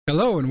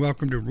Hello and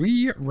welcome to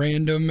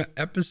Re-Random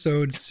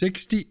episode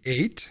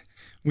 68.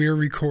 We are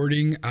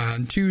recording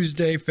on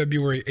Tuesday,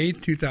 February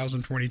 8th,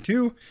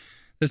 2022.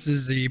 This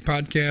is the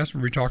podcast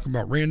where we talk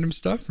about random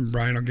stuff, and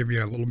Brian will give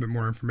you a little bit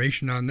more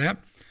information on that.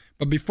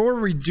 But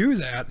before we do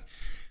that,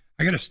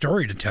 I got a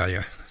story to tell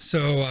you.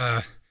 So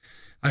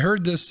I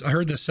heard this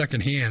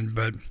secondhand,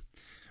 but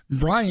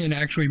Brian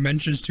actually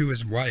mentions to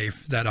his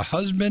wife that a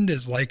husband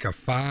is like a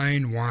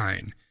fine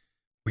wine.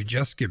 We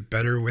just get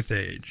better with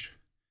age.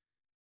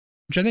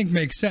 Which I think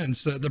makes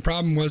sense. The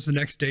problem was the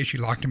next day she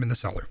locked him in the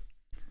cellar.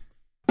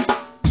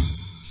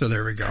 So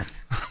there we go.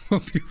 We'll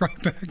be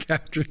right back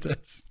after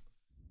this.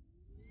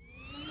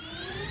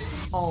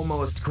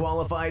 Almost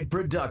Qualified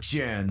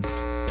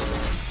Productions.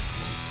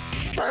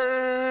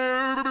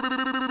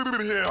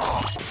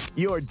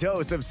 Your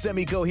dose of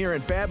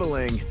semi-coherent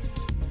babbling.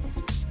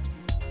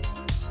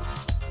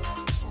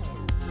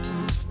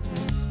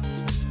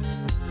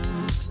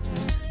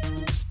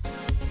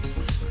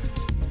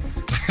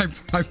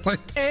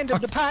 End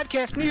of the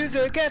podcast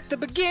music at the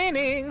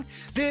beginning.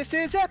 This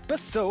is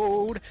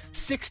episode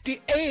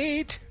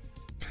 68.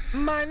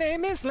 My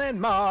name is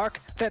Landmark.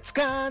 That's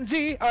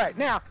Gonzi. All right,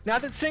 now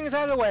that the sing is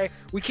out of the way,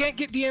 we can't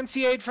get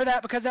DMCA'd for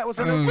that because that was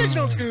an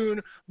original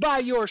tune by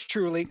yours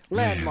truly,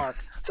 Landmark.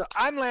 So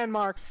I'm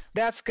Landmark.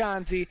 That's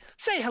Gonzi.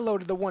 Say hello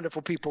to the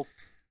wonderful people,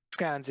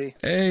 Gonzi.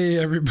 Hey,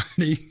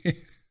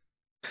 everybody.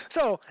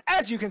 So,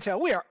 as you can tell,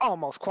 we are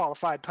almost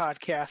qualified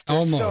podcasters.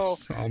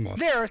 Almost.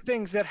 There are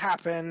things that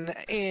happen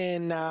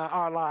in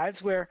our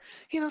lives where,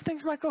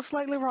 things might go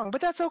slightly wrong. But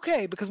that's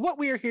okay, because what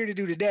we are here to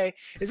do today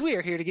is we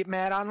are here to get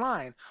mad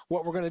online.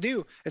 What we're going to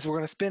do is we're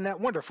going to spin that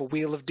wonderful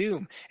wheel of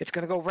doom. It's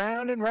going to go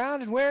round and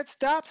round, and where it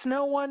stops,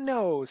 no one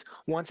knows.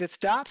 Once it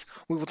stops,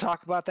 we will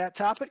talk about that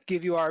topic,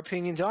 give you our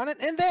opinions on it,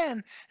 and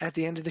then, at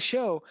the end of the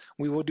show,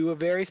 we will do a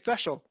very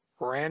special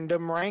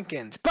random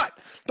rankings. But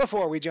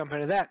before we jump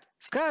into that,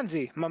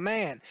 Skanzi, my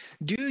man,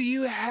 do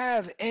you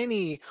have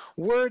any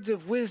words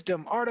of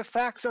wisdom,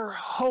 artifacts, or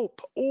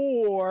hope,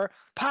 or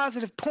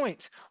positive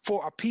points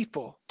for our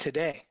people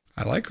today?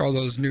 I like all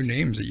those new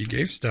names that you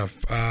gave stuff.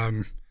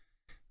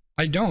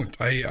 I don't.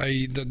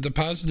 The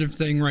positive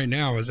thing right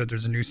now is that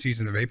there's a new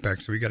season of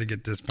Apex, so we got to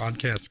get this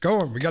podcast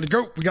going. We got to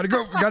go. We got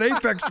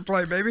Apex to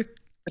play, baby.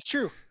 It's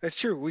true.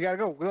 We got to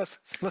go. Let's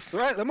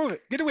move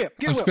it. Get the whip.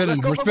 I'm spinning.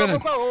 Let's go, We're go, spinning.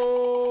 Go,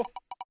 go, go.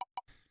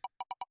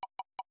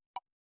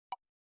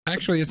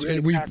 Actually,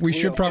 we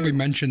should probably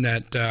mention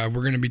that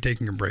we're going to be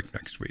taking a break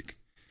next week.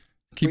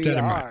 Keep that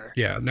in mind.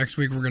 Yeah, next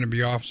week we're going to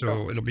be off,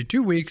 so it'll be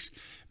 2 weeks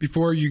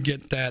before you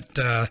get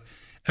that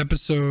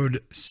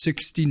episode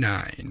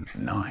 69.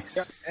 Nice.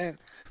 And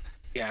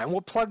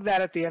we'll plug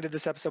that at the end of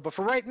this episode. But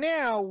for right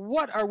now,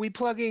 what are we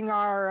plugging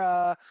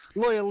our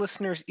loyal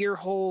listeners' ear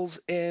holes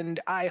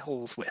and eye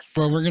holes with?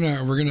 Well, we're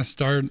gonna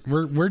start.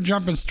 We're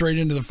jumping straight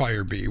into the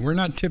fire bee. We're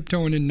not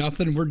tiptoeing in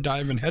nothing. We're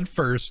diving head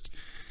first.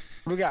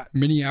 We got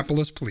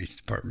Minneapolis Police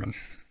Department.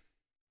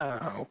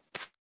 Oh,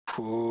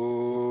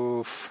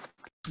 poof.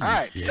 All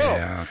right,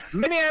 So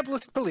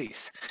Minneapolis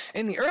Police.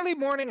 In the early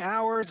morning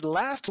hours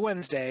last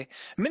Wednesday,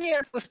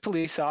 Minneapolis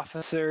police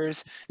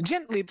officers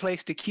gently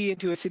placed a key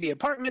into a city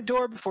apartment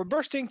door before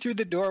bursting through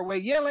the doorway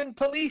yelling,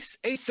 "Police,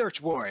 a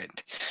search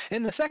warrant."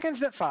 In the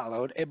seconds that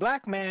followed, a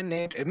black man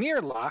named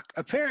Amir Locke,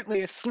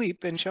 apparently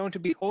asleep and shown to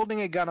be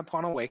holding a gun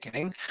upon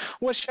awakening,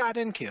 was shot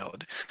and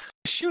killed.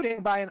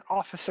 Shooting by an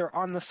officer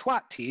on the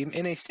SWAT team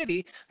in a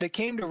city that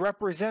came to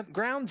represent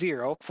ground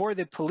zero for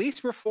the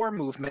police reform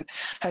movement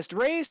has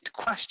raised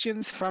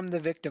questions from the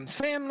victim's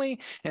family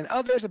and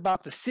others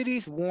about the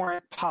city's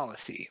warrant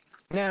policy.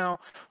 Now,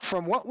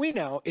 from what we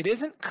know, it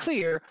isn't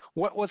clear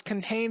what was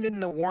contained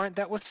in the warrant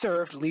that was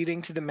served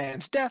leading to the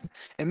man's death,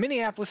 and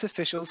Minneapolis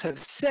officials have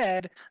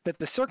said that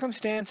the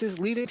circumstances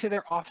leading to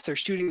their officer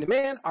shooting the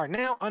man are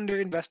now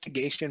under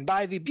investigation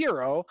by the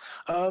Bureau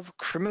of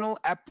Criminal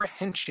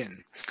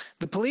Apprehension.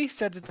 The police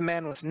said that the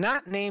man was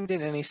not named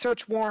in any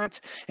search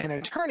warrants, and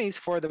attorneys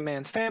for the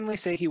man's family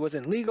say he was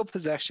in legal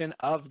possession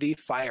of the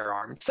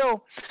firearm.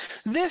 So,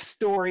 this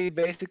story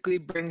basically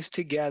brings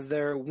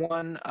together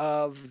one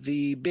of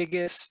the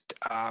biggest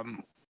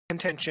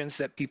contentions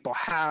that people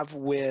have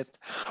with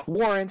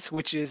warrants,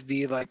 which is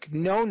the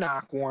no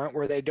knock warrant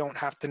where they don't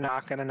have to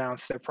knock and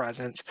announce their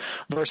presence,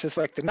 versus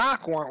the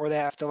knock warrant where they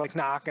have to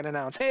knock and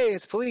announce, "Hey,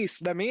 it's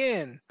police, let me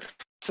in."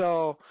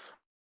 So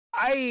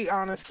I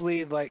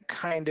honestly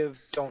kind of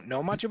don't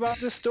know much about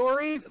this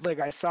story.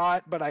 I saw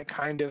it, but I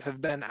kind of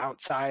have been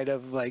outside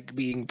of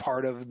being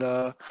part of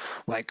the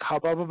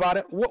hubbub about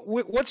it.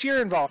 What's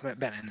your involvement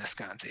been in this,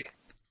 Gonzi?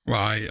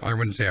 Well, I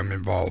wouldn't say I'm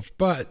involved,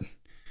 but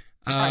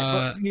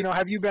right, but,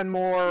 have you been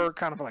more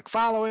kind of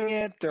following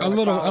it, or a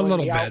little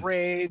bit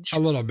outrage? A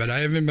little bit. I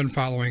haven't been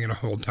following it a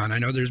whole ton. I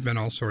know there's been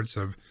all sorts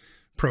of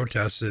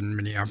protests in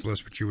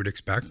Minneapolis, which you would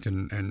expect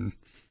and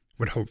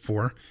would hope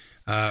for.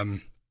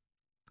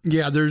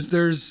 Yeah, there's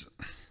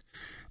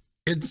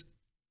it's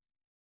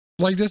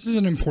this is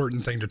an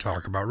important thing to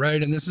talk about,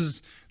 right? And this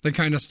is the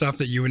kind of stuff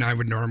that you and I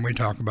would normally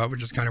talk about,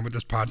 which is kind of what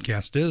this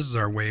podcast is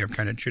our way of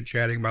kind of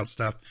chit-chatting about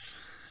stuff.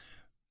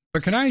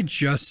 But can I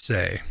just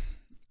say,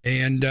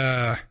 and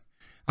I'm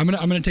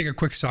gonna take a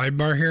quick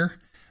sidebar here.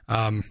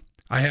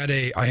 I had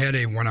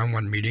a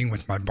one-on-one meeting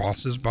with my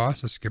boss's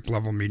boss, a skip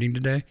level meeting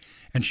today,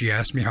 and she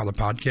asked me how the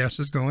podcast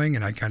is going,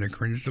 and I kind of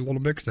cringed a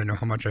little bit because I know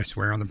how much I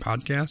swear on the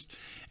podcast,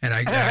 and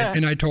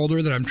I told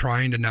her that I'm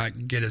trying to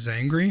not get as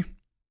angry.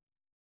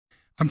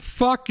 I'm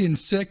fucking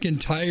sick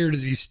and tired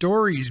of these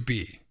stories,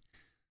 B.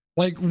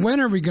 Like, when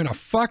are we gonna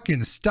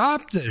fucking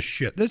stop this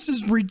shit? This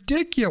is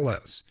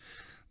ridiculous.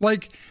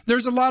 Like,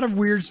 there's a lot of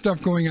weird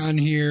stuff going on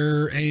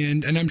here,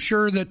 and I'm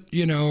sure that,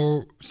 you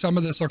know, some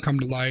of this will come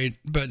to light,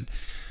 but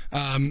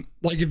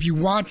like if you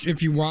watch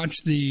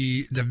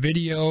the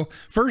video,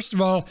 first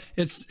of all,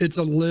 it's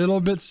a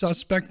little bit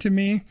suspect to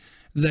me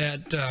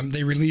that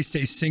they released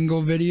a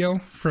single video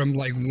from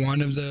like one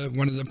of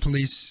the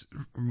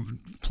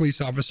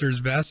police officers'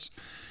 vests.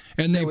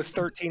 And it was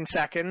 13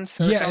 seconds.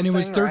 And it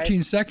was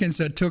 13 seconds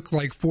that took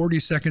like 40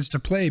 seconds to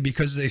play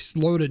because they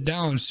slowed it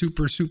down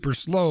super, super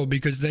slow,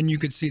 because then you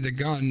could see the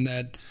gun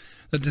that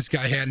this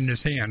guy had in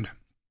his hand.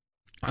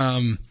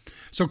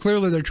 So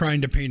clearly they're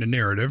trying to paint a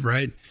narrative,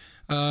 right?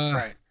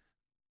 Right.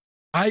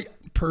 I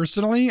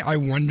personally, I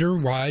wonder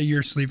why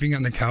you're sleeping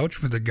on the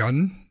couch with a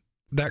gun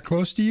that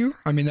close to you.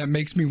 I mean, that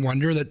makes me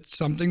wonder that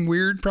something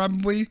weird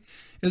probably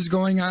is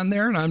going on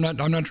there. And I'm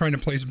not trying to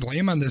place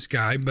blame on this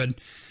guy, but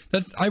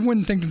I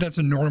wouldn't think that that's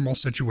a normal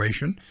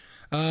situation.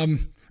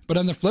 But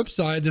on the flip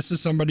side, this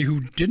is somebody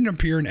who didn't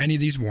appear in any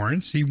of these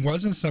warrants. He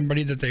wasn't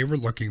somebody that they were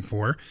looking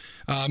for.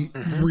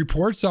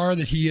 Reports are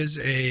that he is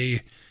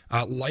a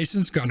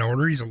licensed gun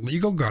owner. He's a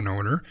legal gun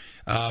owner.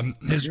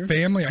 His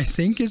family, I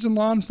think, is in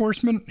law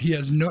enforcement. He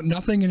has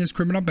nothing in his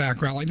criminal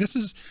background. Like, this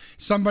is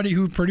somebody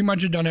who pretty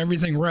much had done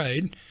everything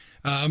right.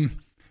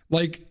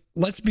 Like,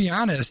 let's be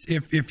honest.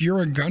 If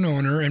you're a gun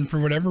owner and for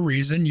whatever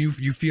reason you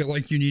feel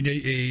like you need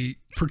a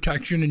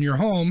protection in your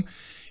home,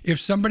 if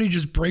somebody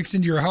just breaks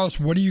into your house,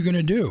 what are you going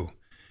to do?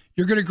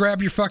 You're going to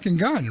grab your fucking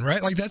gun,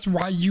 right? Like, that's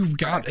why you've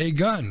got a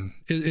gun,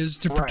 is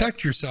to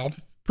protect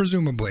yourself,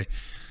 presumably.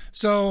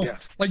 So,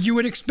 like, you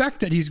would expect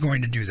that he's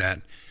going to do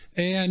that.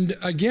 And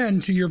again,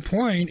 to your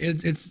point,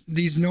 it's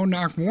these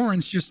no-knock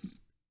warrants just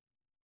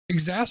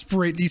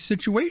exasperate these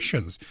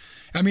situations.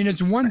 I mean,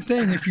 it's one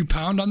thing if you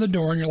pound on the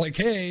door and you're like,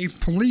 hey,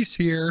 police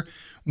here,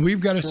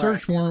 we've got a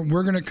search warrant,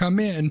 we're going to come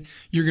in,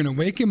 you're going to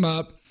wake him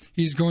up,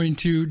 he's going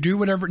to do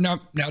whatever. Now,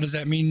 does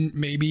that mean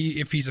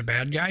maybe if he's a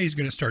bad guy, he's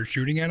going to start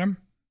shooting at him?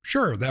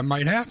 Sure, that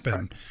might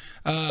happen.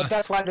 But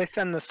that's why they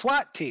send the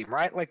SWAT team,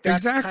 right? Like,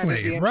 that's kind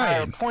of the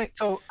entire point.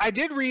 So I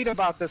did read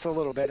about this a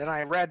little bit, and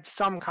I read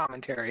some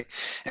commentary.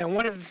 And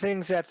one of the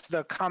things that's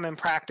the common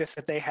practice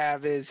that they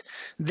have is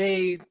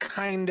they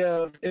kind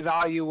of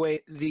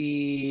evaluate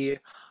the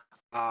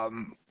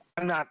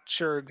I'm not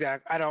sure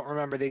I don't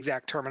remember the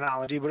exact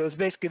terminology, but it was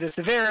basically the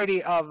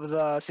severity of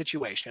the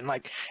situation.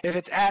 Like, if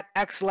it's at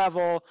X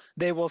level,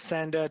 they will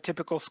send a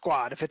typical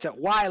squad. If it's at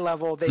Y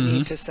level, they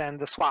need to send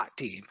the SWAT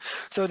team.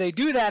 So they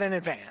do that in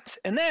advance.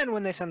 And then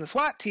when they send the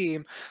SWAT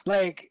team,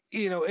 like,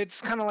 you know,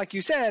 it's kind of like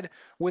you said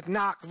with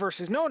knock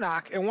versus no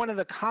knock. And one of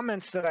the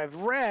comments that I've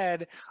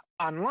read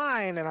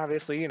online, and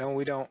obviously, you know,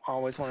 we don't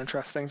always want to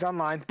trust things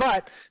online,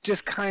 but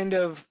just kind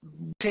of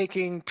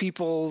taking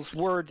people's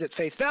words at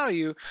face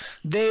value,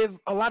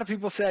 a lot of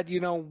people said,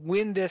 you know,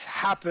 when this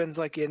happens,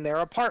 like in their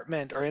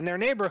apartment or in their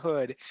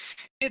neighborhood,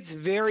 it's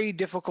very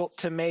difficult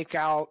to make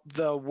out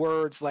the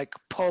words like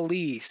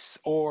police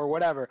or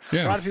whatever.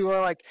 A lot of people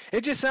are like,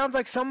 it just sounds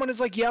like someone is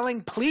like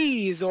yelling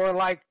please, or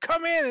like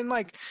come in, and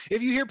like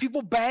if you hear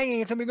people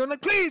banging and somebody going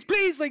like please,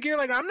 please, like you're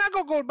like, I'm not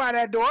gonna go by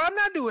that door, I'm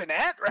not doing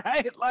that,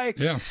 right? Like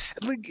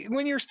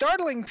when you're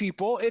startling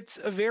people, it's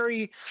a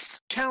very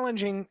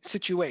challenging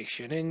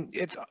situation, and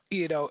it's,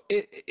 you know,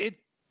 it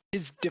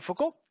is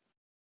difficult.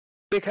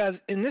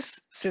 Because in this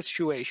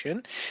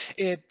situation,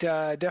 it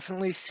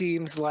definitely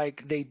seems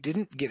like they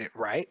didn't get it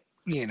right.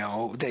 You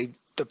know,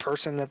 the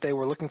person that they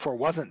were looking for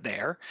wasn't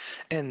there,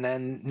 and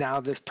then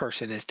now this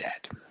person is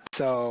dead.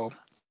 So,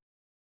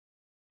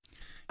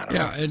 I don't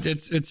know.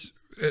 It's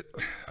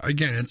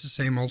again, it's the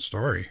same old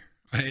story.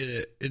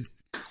 It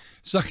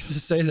sucks to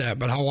say that,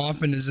 but how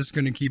often is this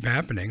going to keep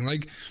happening?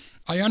 Like,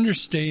 I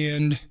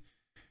understand.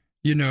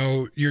 You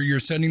know, you're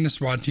sending the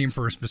SWAT team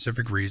for a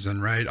specific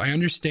reason, right? I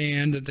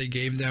understand that they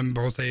gave them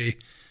both a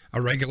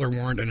regular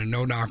warrant and a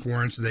no-knock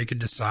warrant so they could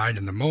decide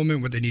in the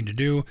moment what they need to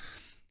do.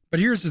 But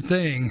here's the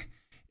thing,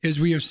 is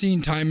we have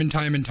seen time and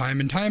time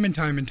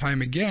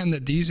again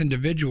that these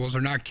individuals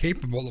are not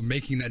capable of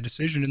making that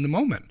decision in the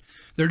moment.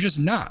 They're just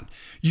not.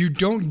 You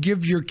don't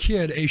give your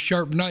kid a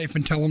sharp knife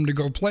and tell him to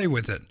go play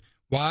with it.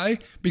 Why?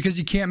 Because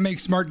he can't make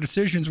smart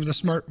decisions with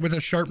a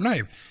sharp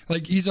knife.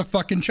 Like, he's a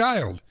fucking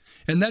child.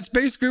 And that's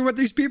basically what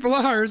these people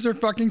are, is they're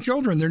fucking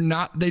children.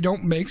 They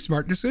don't make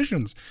smart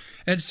decisions.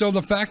 And so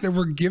the fact that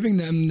we're giving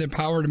them the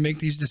power to make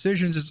these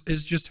decisions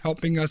is just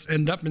helping us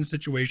end up in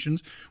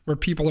situations where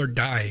people are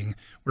dying,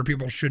 where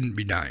people shouldn't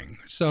be dying.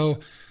 So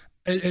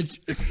it's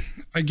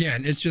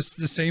just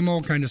the same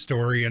old kind of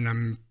story, and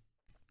I'm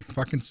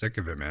fucking sick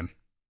of it, man.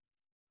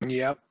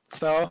 Yep.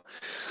 So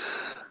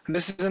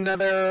this is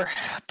another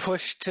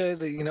push to,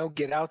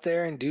 get out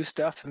there and do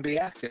stuff and be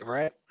active,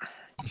 right?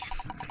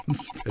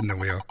 Spin the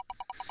wheel.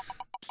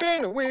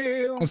 Spin the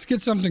wheel. Let's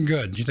get something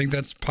good. Do you think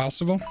that's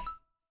possible?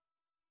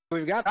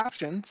 We've got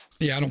options.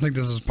 Yeah, I don't think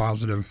this is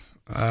positive.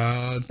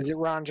 Is it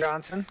Ron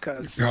Johnson?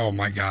 Oh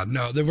my God,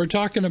 no! We're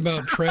talking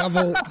about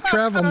travel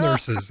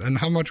nurses and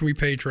how much we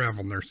pay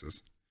travel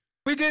nurses.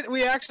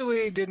 We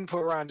actually didn't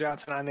put Ron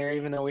Johnson on there,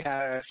 even though we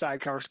had a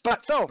side cover.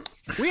 But so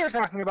we are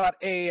talking about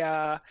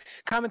a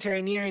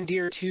commentary near and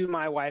dear to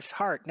my wife's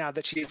heart. Now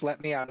that she's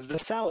let me out of the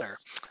cellar.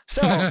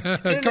 So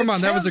come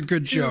on, that was a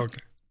good joke.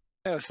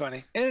 That was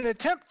funny. In an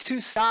attempt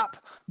to stop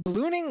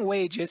ballooning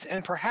wages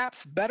and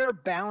perhaps better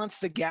balance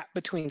the gap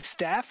between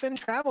staff and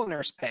travel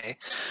nurse pay,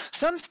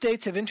 some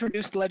states have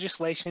introduced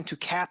legislation to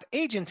cap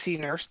agency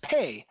nurse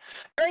pay.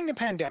 During the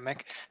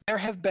pandemic, there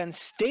have been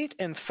state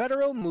and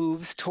federal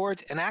moves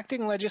towards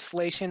enacting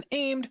legislation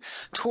aimed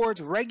towards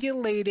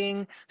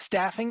regulating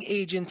staffing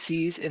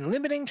agencies and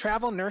limiting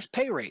travel nurse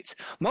pay rates.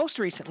 Most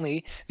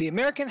recently, the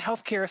American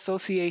Healthcare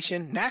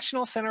Association,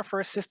 National Center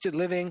for Assisted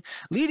Living,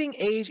 Leading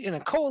Age, and a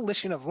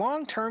coalition of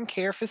long-term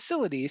care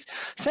facilities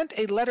sent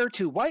a letter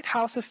to White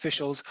House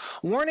officials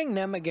warning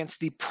them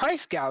against the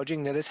price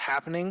gouging that is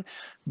happening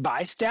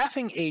by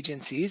staffing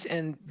agencies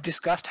and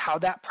discussed how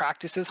that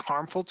practice is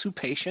harmful to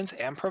patients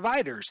and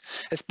providers,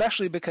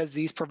 especially because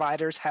these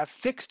providers have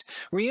fixed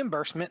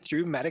reimbursement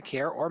through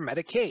Medicare or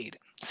Medicaid.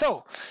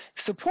 So,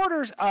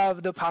 supporters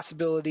of the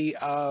possibility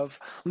of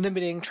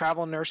limiting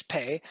travel nurse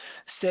pay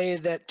say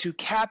that to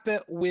cap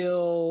it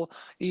will,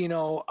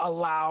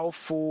 allow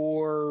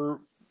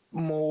for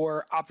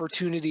more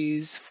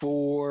opportunities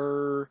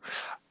for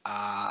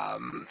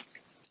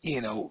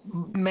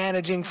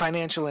managing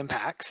financial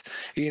impacts.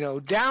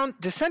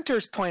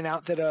 Dissenters point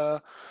out that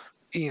a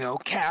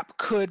cap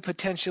could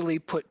potentially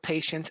put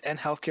patients and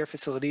healthcare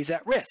facilities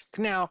at risk.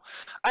 Now,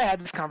 I had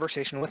this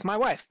conversation with my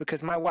wife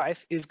because my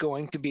wife is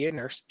going to be a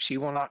nurse. She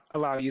will not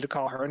allow you to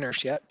call her a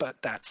nurse yet,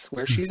 but that's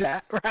where she's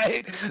at,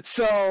 right?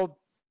 So,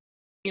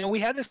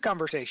 we had this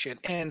conversation,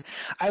 and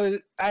I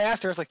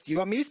asked her, I was like, do you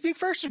want me to speak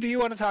first, or do you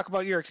want to talk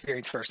about your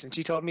experience first? And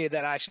she told me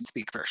that I should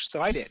speak first,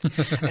 so I did.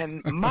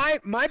 And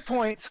my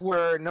points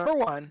were, number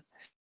one,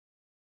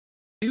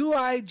 do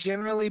I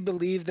generally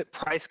believe that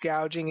price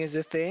gouging is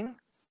a thing?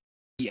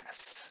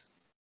 Yes.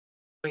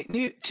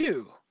 Wait,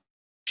 two,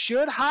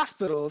 should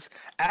hospitals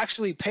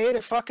actually pay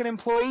their fucking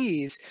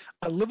employees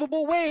a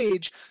livable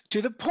wage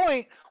to the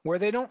point where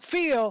they don't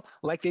feel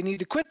like they need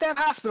to quit that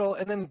hospital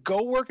and then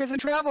go work as a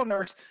travel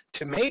nurse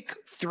to make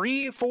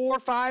 3, 4,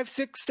 5,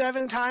 6,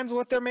 7 times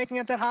what they're making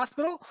at that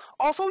hospital?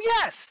 Also,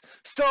 yes.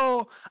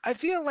 So I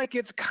feel like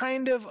it's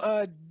kind of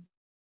a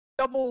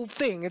double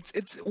thing.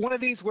 It's one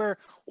of these where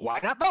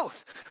why not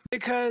both?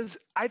 Because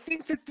I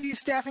think that these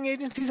staffing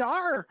agencies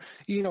are,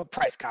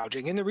 price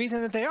gouging, and the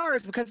reason that they are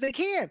is because they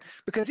can.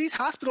 Because these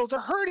hospitals are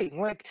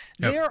hurting. Like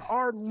there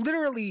are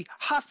literally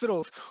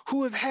hospitals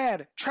who have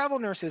had travel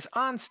nurses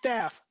on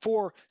staff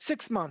for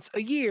 6 months,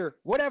 a year,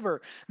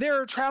 whatever.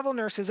 There are travel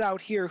nurses out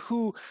here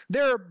who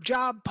there are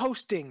job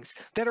postings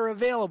that are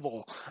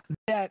available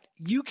that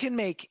you can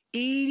make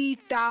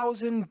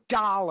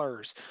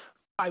 $80,000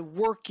 by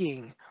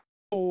working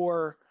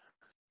for,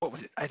 what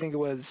was it? I think it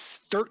was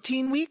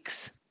 13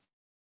 weeks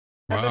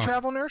as a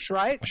travel nurse,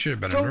 right? I should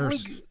have been a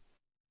nurse.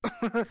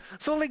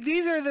 So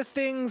these are the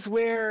things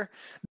where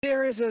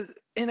there is an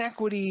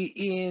inequity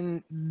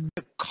in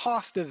the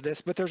cost of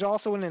this, but there's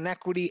also an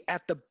inequity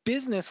at the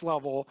business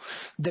level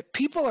that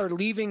people are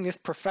leaving this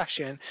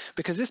profession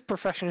because this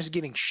profession is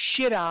getting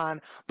shit on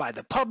by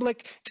the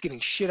public. It's getting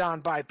shit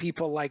on by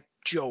people like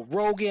Joe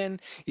Rogan,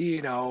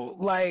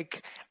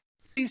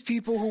 these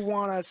people who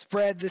want to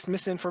spread this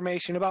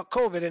misinformation about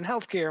COVID and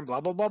healthcare and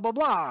blah, blah, blah, blah,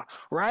 blah,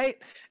 right?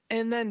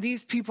 And then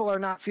these people are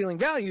not feeling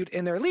valued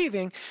and they're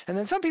leaving. And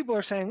then some people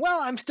are saying,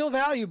 well, I'm still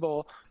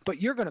valuable, but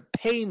you're going to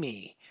pay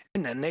me.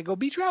 And then they go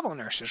be travel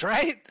nurses,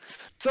 right?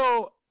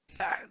 So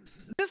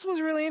this was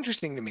really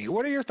interesting to me.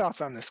 What are your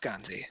thoughts on this,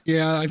 Gonzi?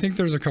 Yeah, I think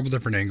there's a couple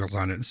different angles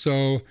on it.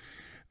 So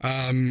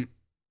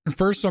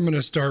first, I'm going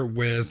to start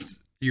with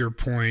your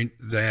point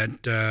that,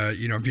 if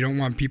you don't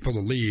want people to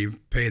leave,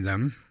 pay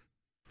them.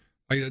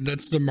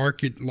 That's the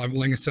market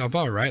leveling itself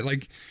out, right?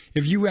 Like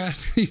if you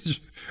ask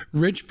these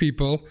rich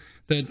people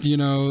that,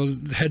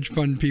 hedge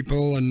fund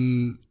people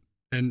and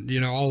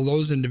all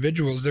those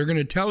individuals, they're going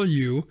to tell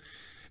you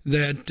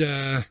that,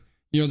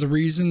 the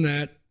reason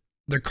that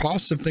the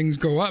cost of things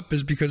go up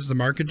is because the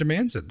market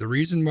demands it. The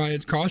reason why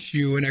it costs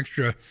you an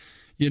extra,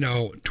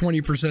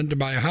 20% to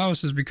buy a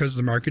house is because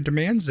the market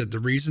demands it. The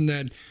reason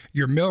that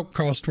your milk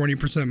costs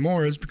 20%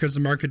 more is because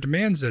the market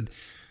demands it.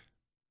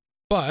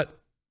 But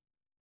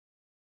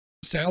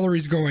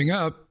salaries going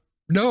up,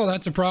 no,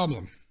 that's a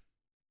problem.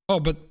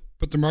 Oh, but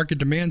the market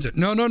demands it.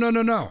 No.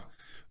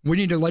 We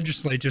need to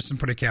legislate just and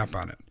put a cap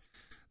on it.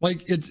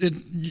 Like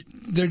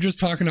they're just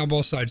talking on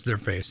both sides of their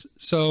face.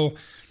 So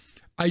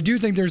I do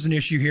think there's an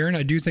issue here, and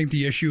I do think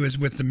the issue is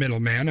with the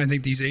middleman. I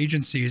think these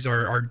agencies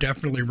are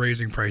definitely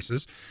raising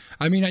prices.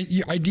 I mean,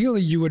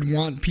 ideally, you would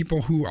want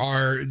people who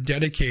are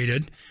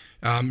dedicated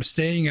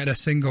staying at a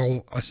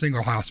single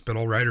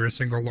hospital, right, or a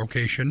single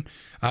location.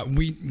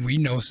 We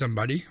know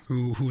somebody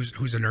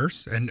who's a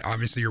nurse, and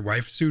obviously your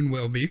wife soon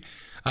will be.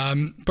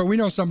 But we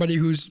know somebody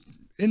who's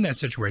in that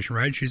situation,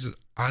 right? She's an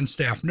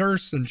on-staff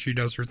nurse and she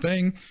does her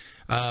thing.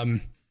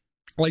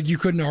 Like, you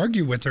couldn't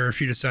argue with her if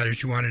she decided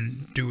she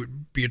wanted to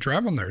be a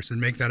travel nurse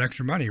and make that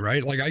extra money,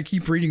 right? Like, I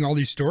keep reading all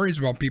these stories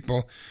about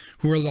people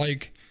who are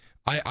like,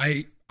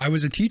 I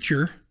was a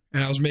teacher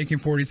and I was making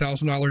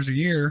 $40,000 a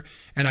year,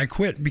 and I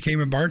quit,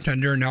 became a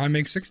bartender, and now I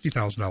make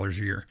 $60,000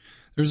 a year.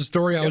 There's a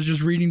story I was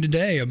just reading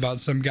today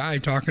about some guy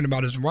talking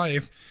about his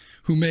wife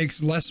who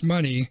makes less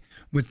money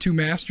with 2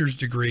 master's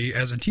degree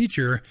as a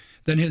teacher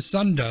than his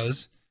son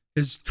does,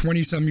 his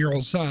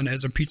 20-some-year-old son,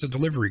 as a pizza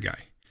delivery guy.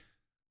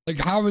 Like,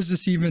 how is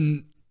this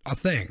even a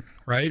thing,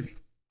 right?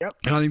 Yep.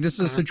 And I think this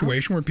is a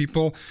situation where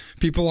people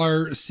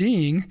are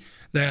seeing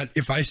that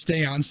if I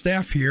stay on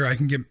staff here, I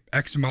can get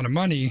X amount of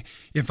money.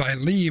 If I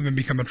leave and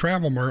become a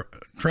travel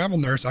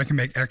nurse, I can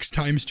make X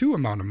times 2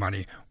 amount of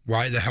money.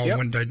 Why the hell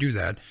wouldn't I do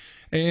that?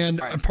 And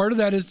part of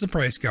that is the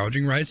price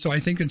gouging, right? So I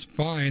think it's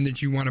fine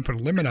that you want to put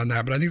a limit on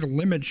that, but I think the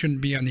limit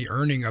shouldn't be on the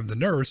earning of the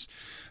nurse.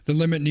 The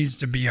limit needs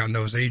to be on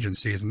those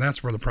agencies, and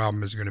that's where the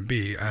problem is going to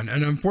be. And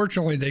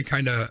unfortunately, they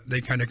kind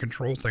of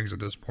control things at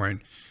this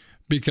point,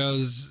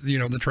 because, you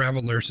know, the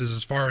travel nurses,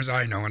 as far as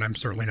I know, and I'm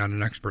certainly not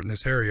an expert in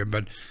this area,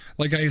 but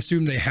like, I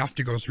assume they have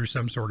to go through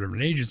some sort of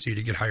an agency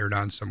to get hired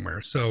on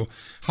somewhere. So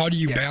how do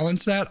you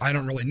balance that? I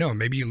don't really know.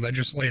 Maybe you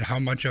legislate how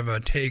much of a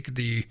take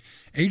the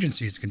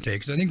agencies can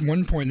take. Because I think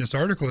one point in this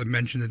article it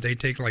mentioned that they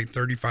take like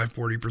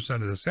 35-40%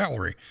 of the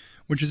salary,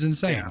 which is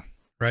insane,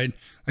 right?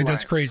 Like,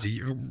 that's crazy.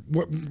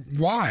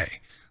 Why?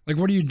 Like,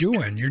 what are you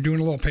doing? You're doing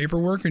a little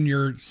paperwork and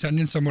you're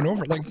sending someone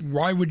over. Like,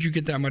 why would you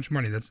get that much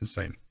money? That's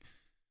insane.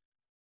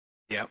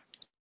 Yep.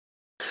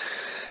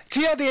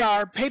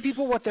 TLDR, pay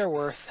people what they're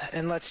worth,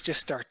 and let's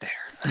just start there.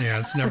 Yeah,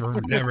 it's never,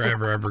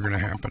 ever going to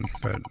happen,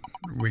 but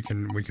we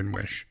can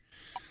wish.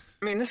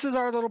 I mean, this is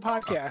our little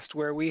podcast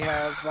where we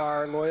have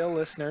our loyal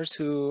listeners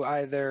who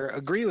either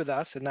agree with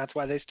us, and that's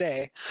why they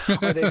stay,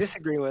 or they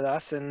disagree with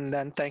us, and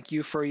then thank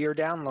you for your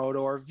download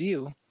or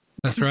view.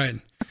 That's right.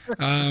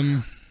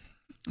 We're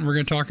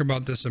going to talk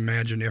about this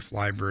Imagine If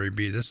Library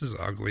B. This is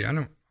ugly. I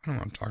don't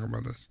want to talk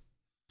about this.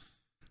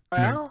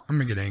 Well, I'm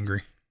going to get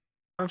angry.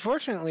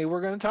 Unfortunately,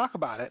 we're going to talk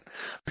about it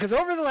because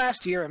over the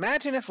last year,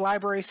 imagine if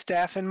library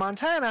staff in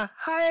Montana,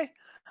 hi,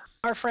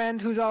 our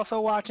friend who's also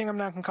watching, I'm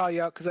not going to call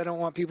you out because I don't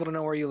want people to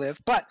know where you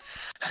live, but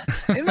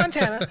in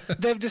Montana,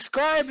 they've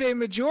described a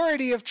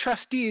majority of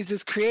trustees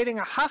as creating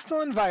a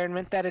hostile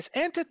environment that is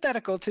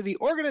antithetical to the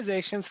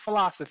organization's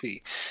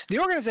philosophy. The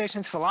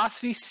organization's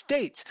philosophy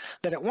states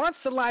that it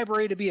wants the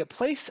library to be a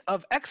place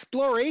of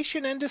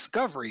exploration and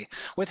discovery,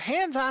 with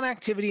hands-on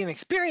activity and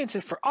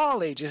experiences for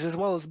all ages, as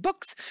well as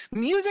books,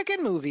 music,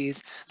 and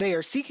movies. They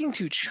are seeking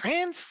to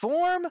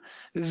transform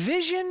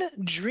vision,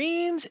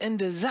 dreams, and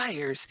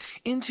desires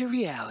into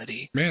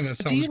reality. Man, that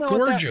sounds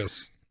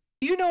gorgeous.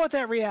 Do you know what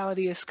that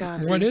reality is,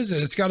 Scott? What is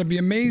it? It's got to be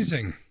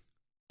amazing.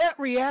 That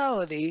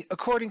reality,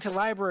 according to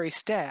library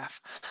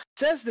staff,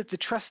 says that the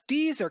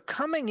trustees are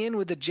coming in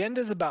with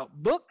agendas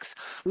about books,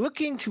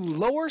 looking to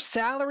lower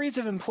salaries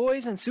of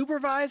employees and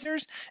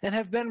supervisors, and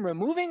have been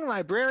removing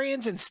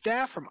librarians and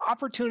staff from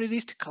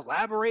opportunities to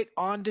collaborate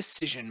on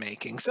decision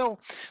making. So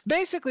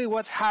basically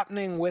what's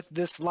happening with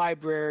this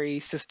library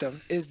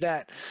system is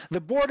that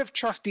the board of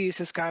trustees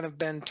has kind of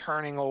been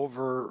turning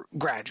over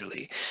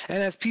gradually. And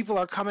as people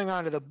are coming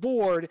onto the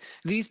board,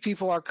 these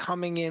people are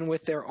coming in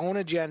with their own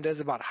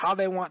agendas about how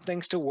they want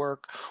things to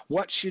work,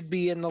 what should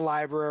be in the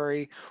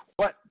library,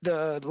 what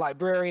the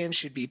librarians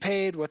should be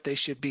paid, what they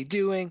should be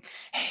doing.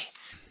 Hey,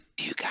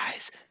 do you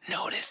guys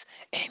notice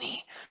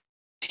anything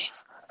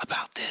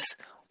about this?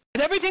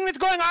 And everything that's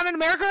going on in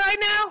America right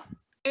now?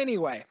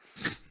 Anyway,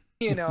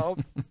 you know,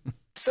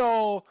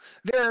 so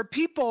there are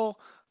people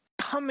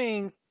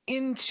coming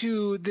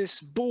into this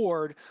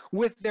board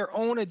with their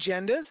own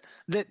agendas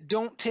that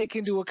don't take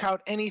into account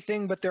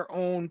anything but their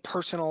own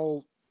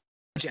personal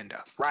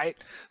agenda, right?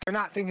 They're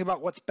not thinking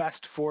about what's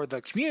best for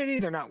the community.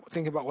 They're not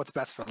thinking about what's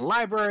best for the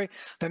library.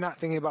 They're not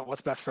thinking about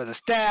what's best for the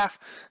staff.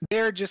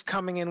 They're just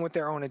coming in with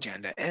their own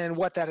agenda. And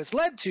what that has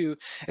led to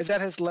is that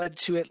has led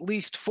to at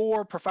least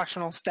 4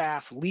 professional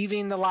staff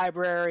leaving the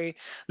library.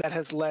 That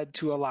has led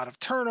to a lot of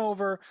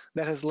turnover.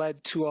 That has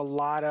led to a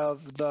lot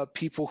of the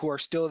people who are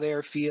still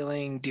there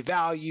feeling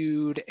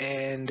devalued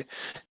and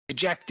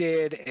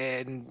rejected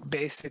and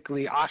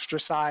basically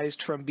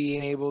ostracized from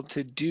being able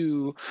to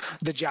do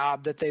the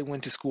job that they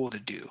went to school to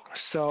do.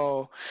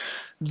 So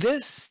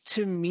this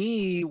to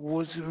me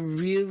was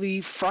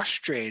really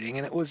frustrating,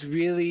 and it was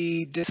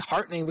really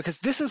disheartening because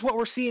this is what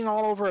we're seeing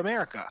all over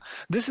America.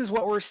 This is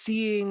what we're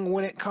seeing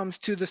when it comes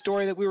to the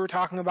story that we were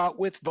talking about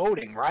with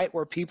voting, right?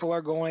 Where people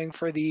are going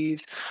for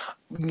these,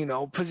 you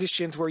know,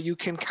 positions where you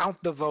can count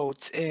the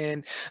votes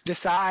and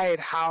decide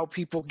how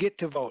people get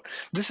to vote.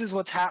 This is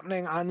what's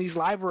happening on these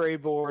library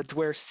boards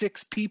where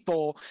 6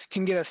 people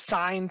can get a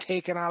sign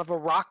taken out of a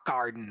rock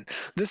garden.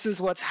 This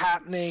is what's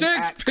happening 6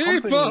 at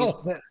people.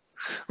 companies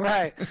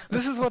Right.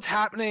 This is what's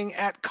happening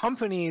at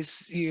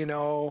companies,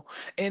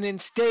 and in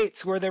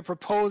states where they're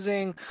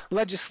proposing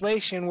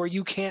legislation where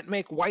you can't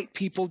make white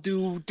people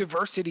do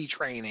diversity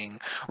training,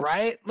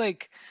 right?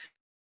 Like,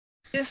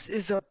 this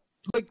is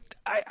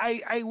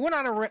I went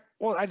on a rant.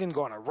 Well, I didn't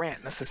go on a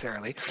rant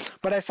necessarily,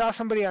 but I saw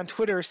somebody on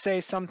Twitter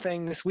say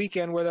something this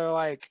weekend where they're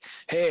like,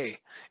 hey,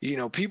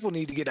 people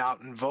need to get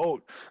out and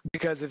vote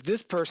because if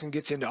this person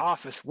gets into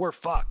office, we're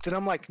fucked. And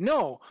I'm like,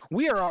 no,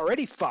 we are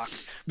already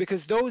fucked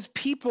because those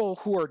people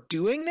who are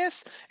doing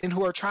this and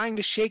who are trying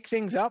to shake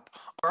things up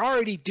are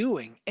already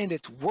doing, and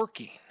it's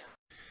working.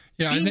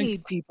 Yeah, we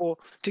need people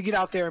to get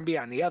out there and be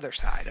on the other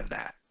side of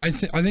that. I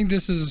think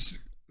this is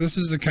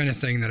the kind of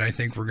thing that I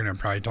think we're going to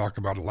probably talk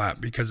about a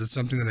lot because it's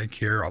something that I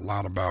care a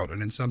lot about,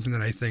 and it's something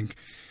that I think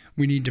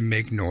we need to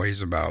make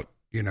noise about.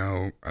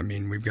 I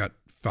mean, we've got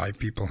 5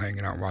 people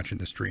hanging out watching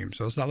the stream,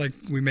 so it's not like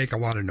we make a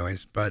lot of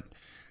noise, but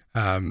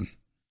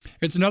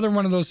it's another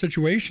one of those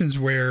situations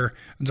where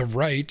the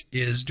right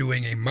is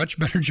doing a much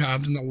better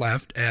job than the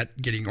left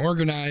at getting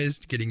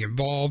organized, getting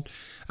involved.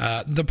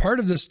 The part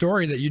of the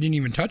story that you didn't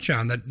even touch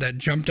on that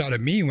jumped out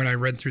at me when I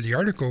read through the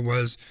article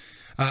was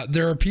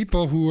there are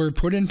people who were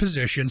put in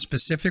position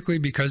specifically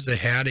because they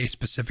had a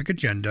specific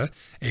agenda,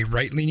 a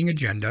right-leaning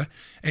agenda,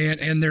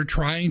 and they're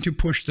trying to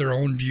push their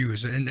own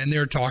views. And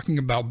they're talking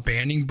about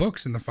banning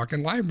books in the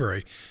fucking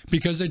library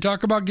because they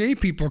talk about gay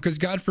people because,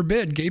 God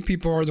forbid, gay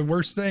people are the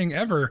worst thing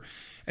ever.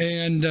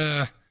 And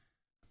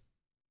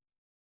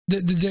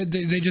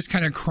they just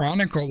kind of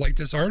chronicle, like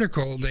this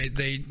article, they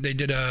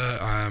did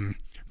a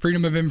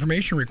Freedom of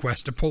Information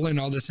request to pull in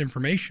all this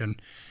information.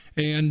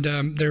 And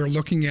they're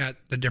looking at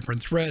the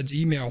different threads,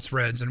 email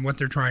threads, and what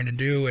they're trying to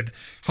do and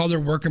how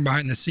they're working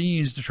behind the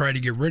scenes to try to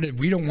get rid of.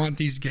 We don't want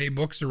these gay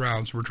books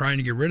around, so we're trying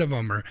to get rid of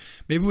them. Or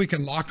maybe we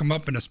can lock them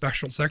up in a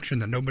special section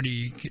that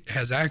nobody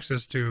has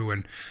access to.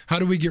 And how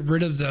do we get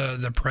rid of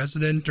the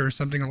president or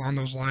something along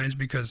those lines?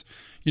 Because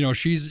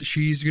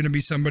she's going to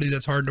be somebody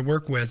that's hard to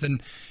work with.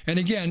 And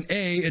again,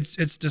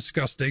 it's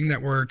disgusting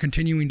that we're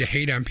continuing to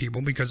hate on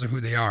people because of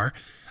who they are.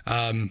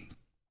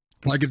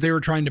 Like if they were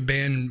trying to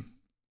ban.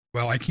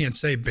 Well, I can't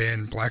say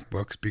ban black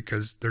books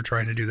because they're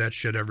trying to do that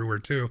shit everywhere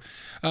too.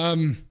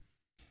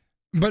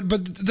 But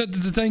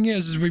the thing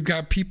is we've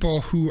got people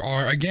who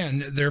are,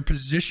 again, they're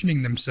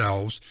positioning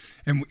themselves,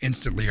 and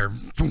instantly our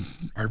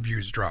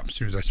views drop as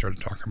soon as I started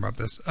talking about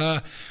this.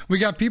 We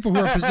got people who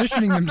are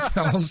positioning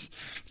themselves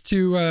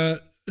to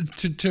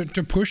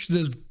push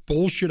this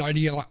bullshit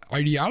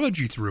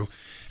ideology through,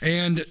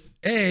 and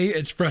A,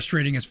 it's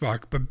frustrating as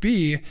fuck, but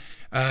B,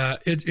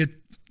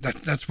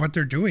 that's what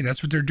they're doing.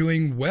 That's what they're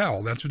doing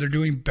well. That's what they're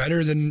doing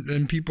better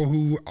than people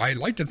who I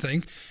like to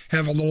think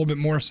have a little bit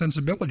more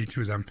sensibility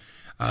to them.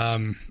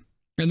 And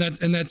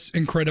that's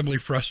incredibly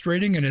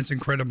frustrating, and it's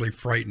incredibly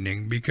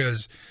frightening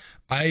because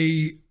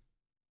I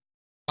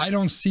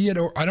don't see it,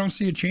 or I don't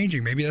see it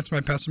changing. Maybe that's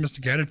my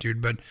pessimistic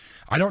attitude, but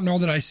I don't know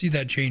that I see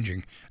that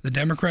changing. The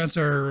Democrats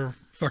are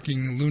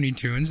fucking Looney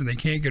Tunes and they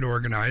can't get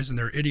organized and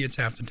they're idiots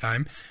half the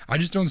time. I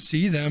just don't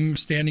see them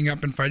standing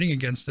up and fighting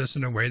against this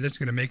in a way that's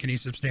going to make any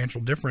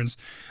substantial difference.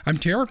 I'm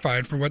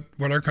terrified for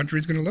what our country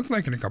is going to look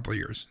like in a couple of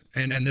years.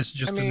 And this is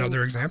just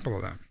another example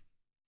of that.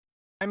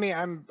 I mean,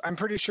 I'm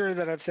pretty sure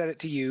that I've said it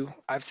to you.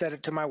 I've said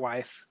it to my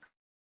wife.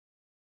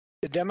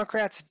 The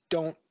Democrats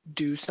don't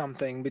do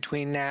something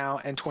between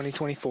now and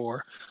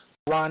 2024.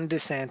 Ron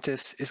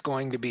DeSantis is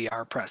going to be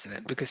our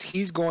president because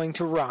he's going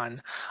to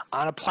run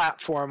on a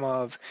platform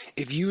of,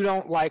 if you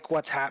don't like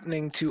what's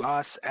happening to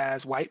us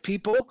as white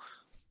people,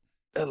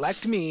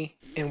 elect me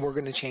and we're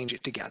going to change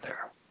it together.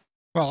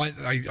 Well,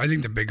 I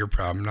think the bigger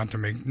problem, not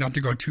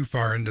to go too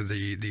far into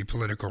the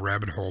political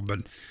rabbit hole, but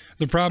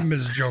the problem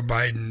is Joe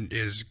Biden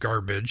is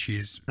garbage.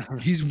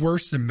 He's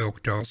worse than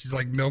milquetoast. He's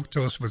like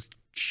milquetoast with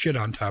shit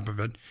on top of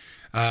it.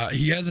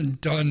 He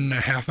hasn't done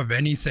half of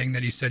anything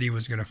that he said he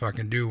was going to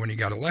fucking do when he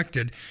got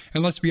elected.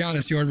 And let's be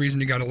honest, the only reason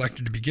he got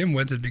elected to begin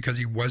with is because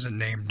he wasn't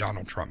named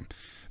Donald Trump.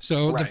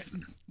 So, right.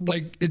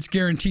 It's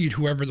guaranteed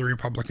whoever the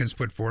Republicans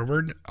put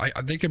forward,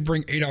 they could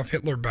bring Adolf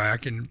Hitler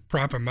back and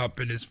prop him up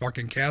in his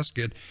fucking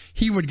casket.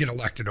 He would get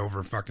elected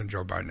over fucking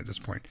Joe Biden at this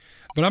point.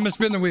 But I'm going to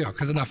spin the wheel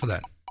because enough of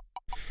that.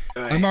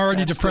 I'm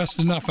already depressed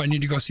enough. I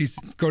need to go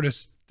to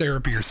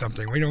therapy or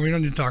something. We don't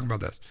need to talk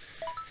about this.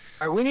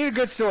 All right, we need a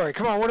good story.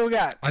 Come on, what do we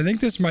got? I think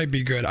this might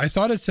be good. I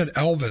thought it said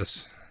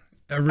Elvis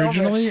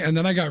originally, and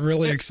then I got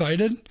really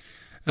excited.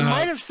 It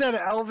might have said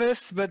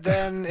Elvis, but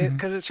then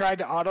because it tried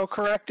to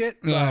autocorrect it.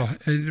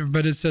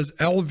 But it says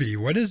LV.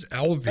 What is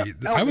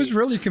LV? I was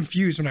really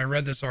confused when I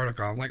read this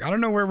article. I'm like, I don't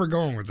know where we're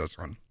going with this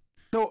one.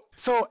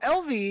 So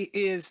LV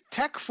is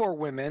tech for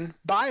women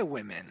by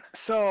women.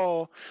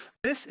 So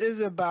this is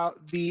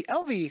about the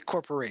LV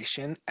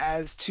Corporation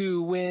as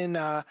to when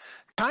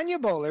Tanya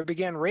Bowler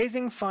began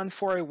raising funds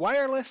for a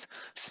wireless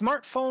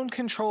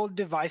smartphone-controlled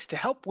device to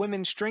help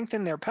women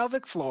strengthen their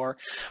pelvic floor.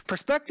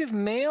 Prospective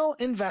male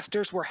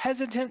investors were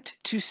hesitant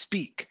to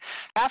speak.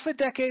 Half a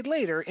decade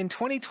later, in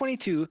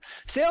 2022,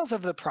 sales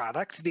of the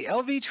product, the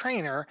LV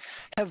Trainer,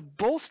 have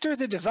bolstered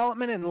the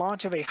development and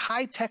launch of a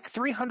high-tech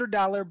 $300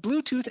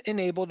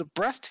 Bluetooth-enabled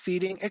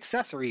breastfeeding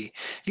accessory,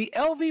 the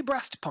LV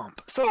Breast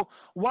Pump. So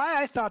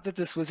why I thought that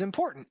this was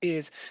important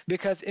is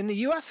because in the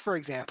US, for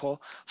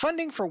example,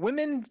 funding for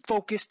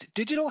women-focused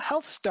digital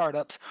health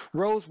startups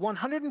rose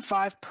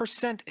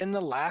 105% in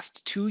the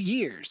last 2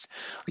 years.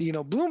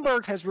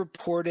 Bloomberg has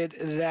reported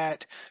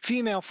that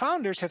female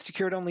founders have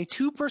secured only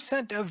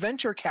 2% of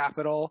venture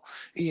capital,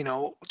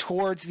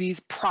 towards these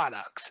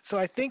products. So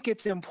I think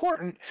it's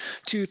important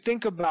to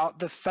think about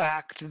the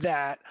fact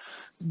that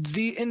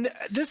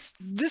this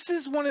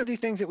is one of the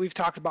things that we've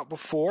talked about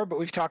before, but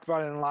we've talked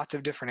about it in lots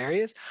of different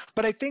areas.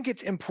 But I think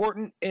it's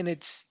important and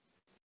it's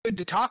good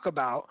to talk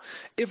about.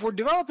 If we're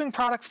developing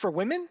products for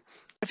women,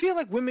 I feel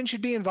like women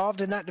should be involved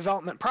in that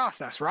development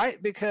process,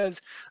 right?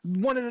 Because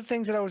one of the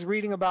things that I was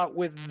reading about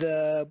with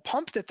the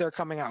pump that they're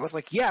coming out with,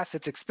 like, yes,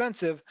 it's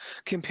expensive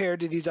compared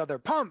to these other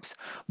pumps,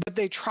 but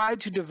they tried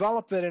to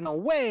develop it in a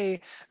way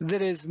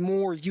that is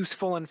more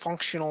useful and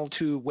functional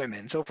to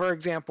women. So, for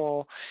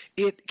example,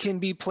 it can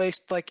be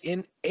placed like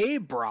in a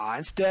bra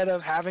instead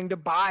of having to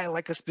buy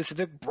like a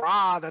specific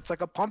bra that's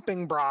like a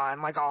pumping bra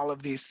and like all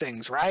of these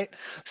things, right?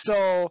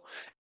 So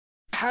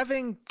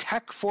having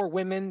tech for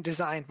women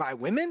designed by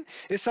women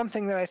is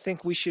something that I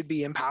think we should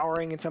be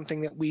empowering and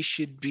something that we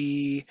should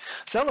be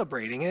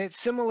celebrating. And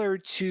it's similar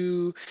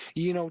to,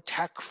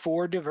 tech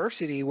for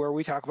diversity, where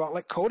we talk about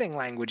like coding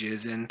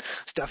languages and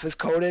stuff is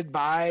coded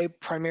by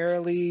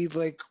primarily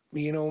like,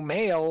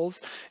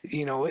 males.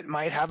 It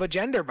might have a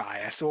gender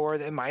bias or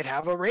it might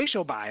have a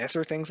racial bias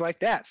or things like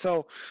that.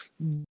 So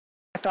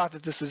I thought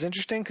that this was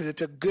interesting because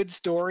it's a good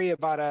story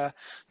about a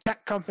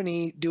tech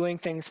company doing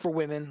things for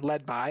women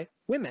led by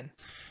women.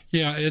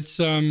 Yeah, it's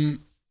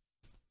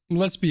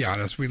let's be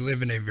honest, we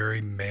live in a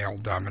very male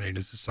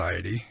dominated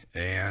society,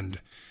 and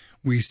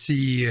we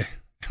see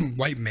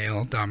white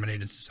male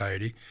dominated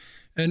society,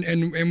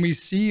 and we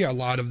see a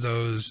lot of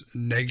those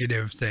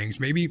negative things,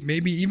 maybe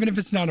even if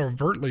it's not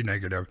overtly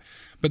negative,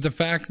 but the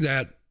fact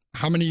that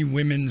how many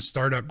women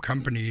startup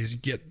companies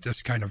get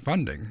this kind of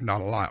funding?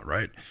 Not a lot,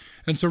 right?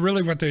 And so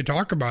really what they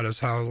talk about is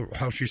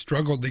how she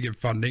struggled to get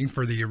funding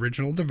for the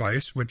original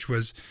device, which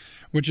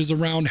is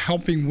around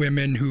helping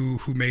women who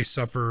may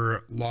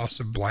suffer loss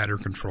of bladder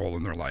control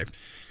in their life.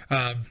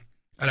 And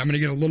I'm going to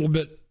get a little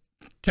bit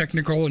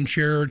technical and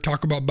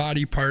talk about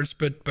body parts,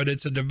 but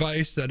it's a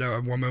device that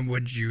a woman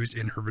would use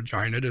in her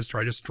vagina to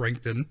try to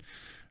strengthen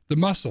the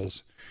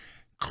muscles.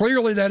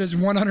 Clearly, that is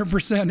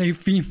 100% a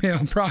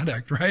female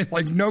product, right?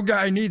 Like no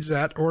guy needs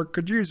that or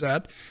could use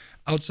that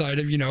outside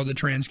of, the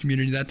trans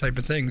community, that type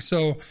of thing.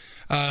 So,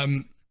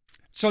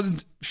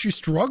 she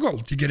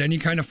struggled to get any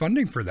kind of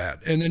funding for that.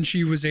 And then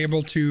she was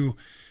able to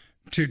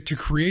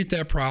create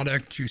that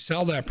product, to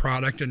sell that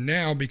product. And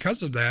now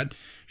because of that,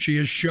 she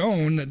has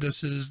shown that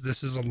this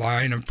is a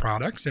line of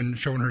products and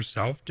shown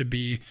herself to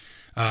be,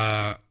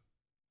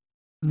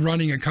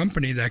 running a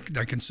company that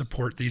can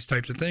support these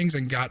types of things,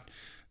 and got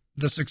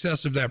the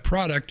success of that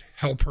product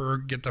help her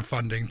get the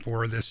funding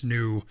for this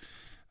new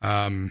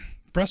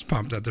breast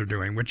pump that they're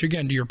doing, which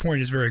again, to your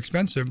point, is very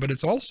expensive, but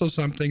it's also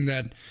something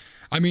that,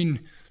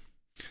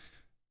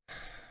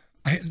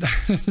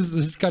 this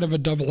is kind of a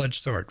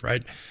double-edged sword,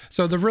 right?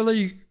 So the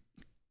really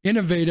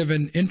innovative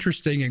and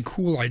interesting and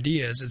cool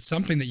ideas, it's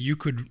something that you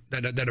could,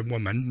 that a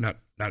woman,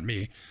 not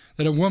me,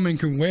 that a woman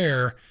can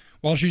wear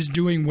while she's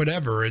doing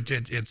whatever. It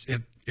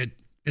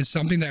is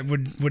something that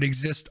would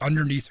exist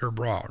underneath her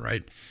bra,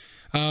 right?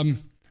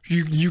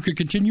 You could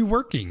continue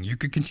working. You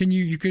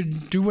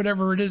could do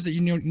whatever it is that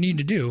you need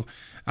to do.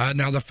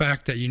 Now, the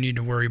fact that you need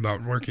to worry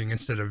about working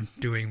instead of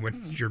doing what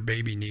your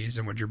baby needs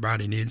and what your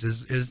body needs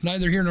is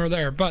neither here nor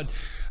there. But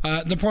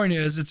the point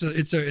is,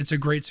 it's a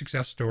great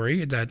success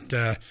story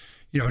that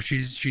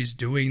she's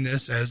doing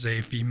this as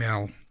a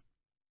female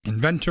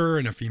inventor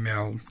and a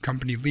female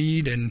company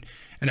lead, and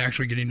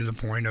actually getting to the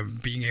point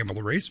of being able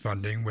to raise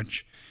funding,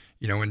 which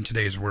in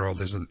today's world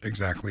isn't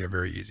exactly a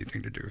very easy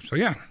thing to do. So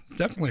yeah,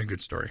 definitely a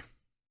good story.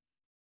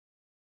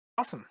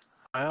 Awesome.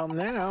 Well,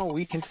 now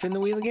we can spin the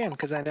wheel again,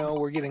 because I know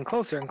we're getting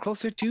closer and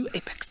closer to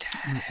Apex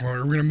time. Well,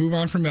 we're going to move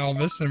on from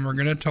Elvis, and we're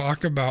going to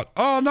talk about,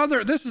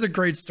 this is a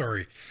great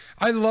story.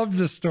 I love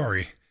this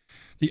story.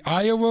 The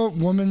Iowa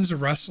women's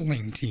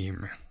wrestling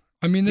team.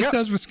 This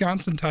has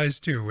Wisconsin ties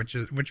too,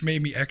 which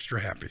made me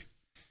extra happy.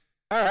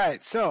 All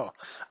right, so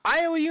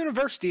Iowa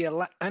University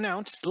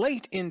announced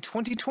late in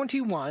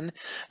 2021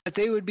 that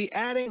they would be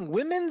adding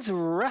women's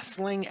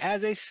wrestling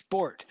as a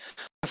sport.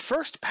 the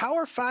first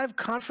Power 5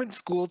 conference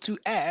school to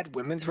add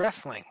women's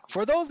wrestling.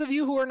 For those of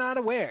you who are not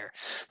aware,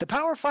 the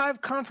Power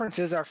 5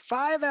 conferences are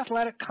 5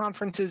 athletic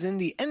conferences in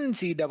the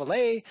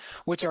NCAA,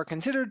 which are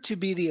considered to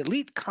be the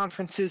elite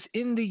conferences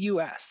in the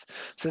U.S.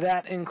 So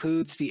that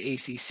includes the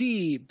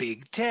ACC,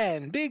 Big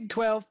 10, Big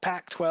 12,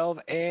 Pac-12,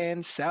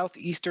 and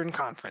Southeastern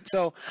Conference.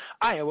 So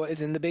Iowa is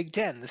in the Big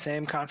 10, the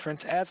same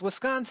conference as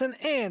Wisconsin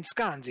and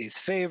Sconsy's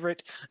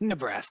favorite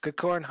Nebraska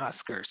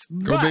Cornhuskers.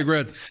 Go Big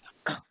Red.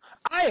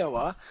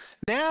 Iowa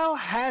now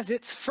has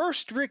its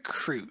first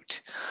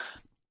recruit.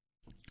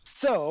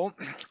 So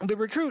the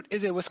recruit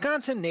is a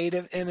Wisconsin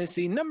native and is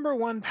the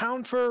 #1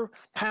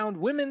 pound-for-pound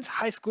women's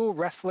high school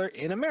wrestler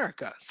in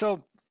America.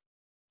 So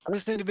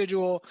this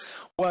individual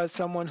was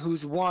someone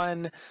who's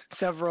won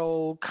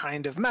several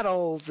kind of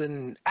medals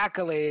and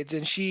accolades,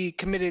 and she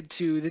committed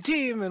to the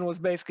team and was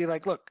basically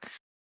like, look,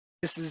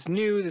 this is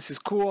new, this is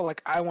cool,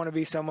 like I want to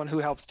be someone who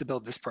helps to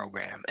build this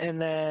program.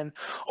 And then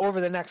over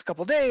the next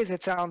couple days,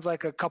 it sounds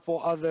like a couple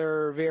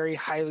other very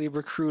highly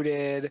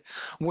recruited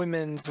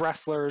women's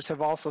wrestlers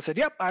have also said,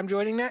 yep, I'm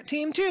joining that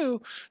team too.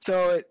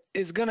 So it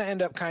is going to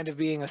end up kind of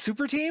being a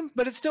super team,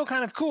 but it's still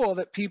kind of cool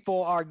that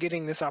people are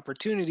getting this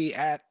opportunity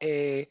at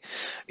a,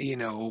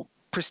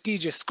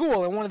 prestigious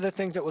school. And one of the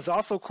things that was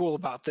also cool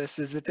about this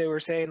is that they were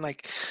saying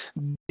like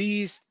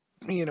these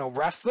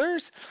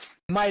wrestlers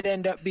might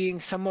end up being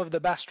some of the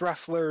best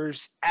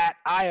wrestlers at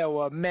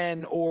Iowa,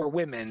 men or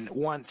women,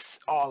 once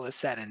all is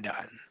said and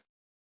done.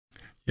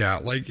 Yeah,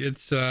 like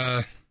it's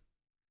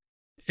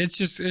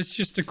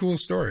just a cool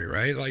story,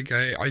 right? Like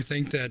I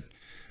think that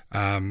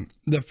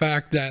the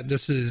fact that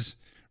this is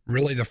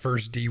really the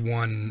first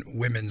D1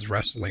 women's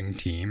wrestling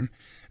team,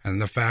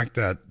 and the fact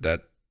that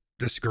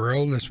this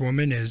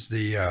woman is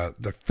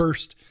the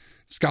first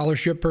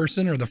scholarship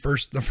person or the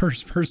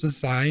first person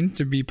signed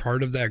to be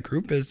part of that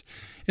group, it's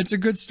a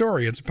good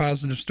story. It's a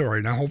positive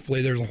story. Now,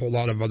 hopefully there's a whole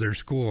lot of other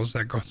schools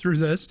that go through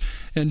this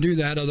and do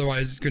that.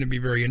 Otherwise, it's going to be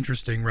very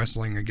interesting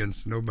wrestling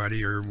against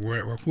nobody or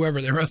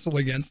whoever they wrestle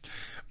against.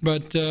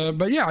 But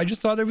yeah, I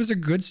just thought it was a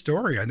good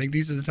story. I think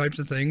these are the types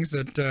of things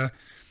that,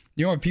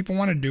 if people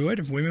want to do it,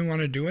 if women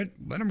want to do it,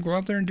 let them go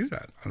out there and do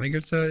that. I think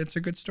it's a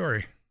good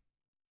story.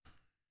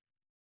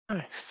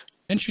 Nice.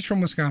 And she's from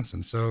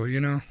Wisconsin, so,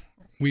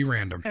 we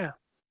random. Yeah.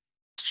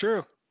 It's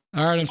true.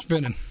 All right, I'm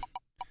spinning.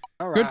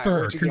 All right. Good for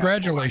her.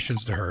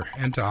 Congratulations to her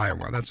and to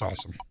Iowa. That's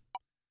awesome.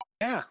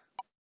 Yeah.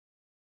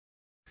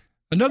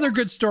 Another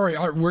good story.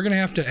 We're going to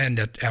have to end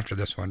it after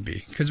this one,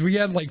 B, because we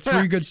had like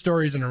 3 good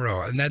stories in a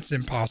row, and that's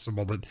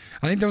impossible.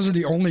 I think those are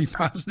the only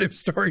positive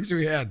stories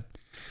we had.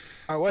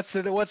 All right, what's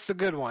the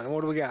good one? What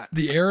do we got?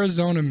 The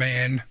Arizona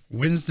man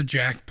wins the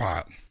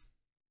jackpot.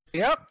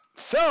 Yep.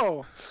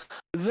 So,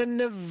 the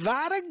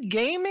Nevada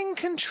Gaming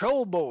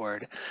Control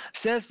Board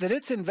says that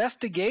its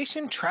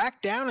investigation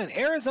tracked down an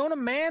Arizona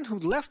man who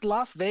left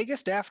Las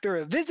Vegas after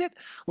a visit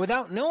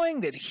without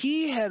knowing that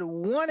he had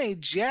won a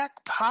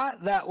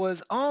jackpot that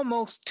was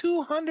almost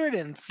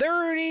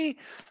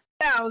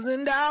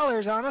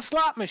 $230,000 on a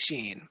slot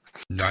machine.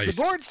 Nice.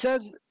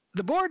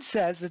 The board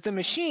says that the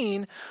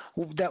machine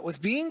that was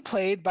being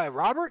played by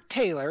Robert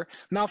Taylor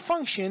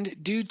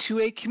malfunctioned due to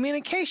a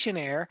communication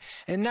error,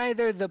 and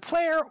neither the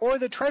player or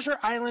the Treasure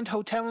Island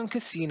Hotel and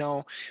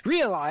Casino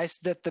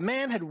realized that the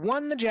man had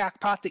won the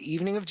jackpot the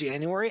evening of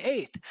January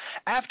 8th.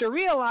 After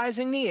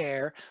realizing the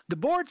error, the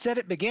board said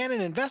it began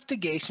an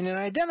investigation and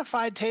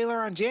identified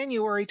Taylor on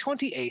January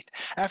 28th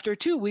after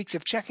 2 weeks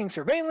of checking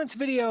surveillance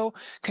video,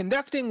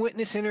 conducting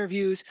witness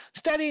interviews,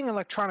 studying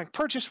electronic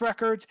purchase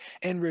records,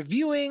 and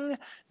reviewing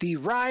the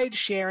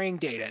ride-sharing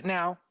data.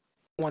 Now,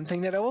 one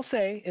thing that I will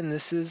say, and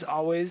this is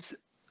always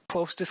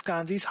close to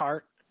Sconsy's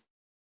heart,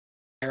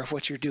 care of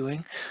what you're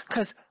doing,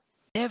 because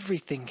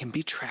everything can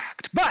be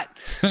tracked. But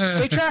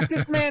they tracked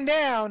this man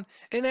down,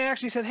 and they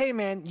actually said, hey,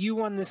 man, you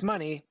won this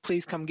money.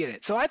 Please come get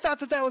it. So I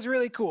thought that was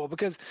really cool,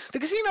 because the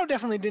casino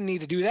definitely didn't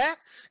need to do that.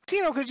 The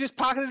casino could have just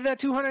pocketed that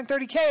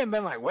 $230K and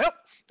been like, well,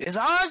 it's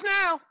ours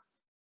now.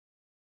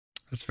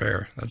 That's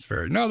fair.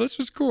 No, this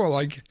was cool.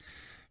 Like,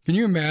 can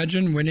you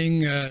imagine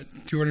winning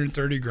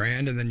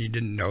 $230,000 and then you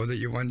didn't know that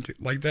you won?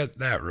 Like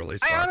that really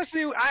sucks.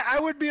 I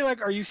would be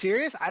like, are you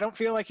serious? I don't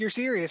feel like you're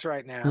serious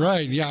right now.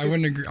 Right? Yeah, I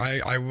wouldn't agree.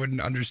 I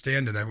wouldn't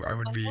understand it. I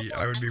would be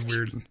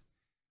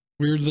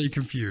weirdly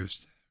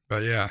confused.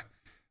 But yeah,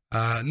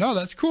 no,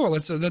 that's cool.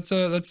 That's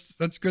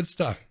good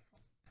stuff.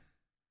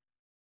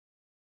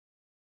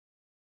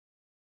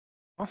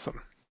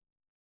 Awesome.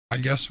 I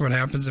guess what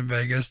happens in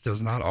Vegas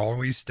does not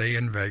always stay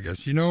in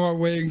Vegas. You know what,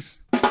 Wiggs?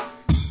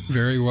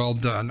 Very well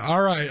done.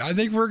 All right, I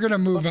think we're going to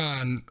move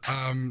on.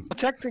 Well,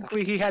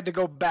 technically, he had to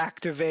go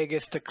back to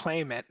Vegas to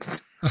claim it.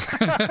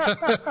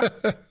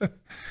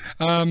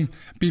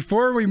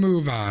 Before we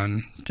move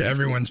on to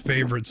everyone's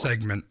favorite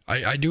segment,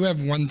 I do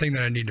have one thing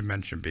that I need to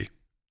mention, B.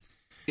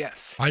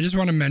 Yes. I just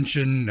want to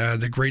mention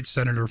the great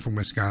senator from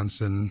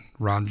Wisconsin,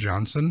 Ron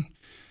Johnson,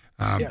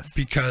 yes,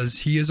 because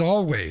he is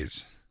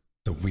always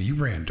the wee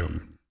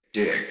random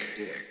dick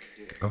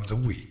of the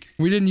week.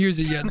 We didn't use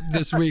it yet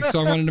this week,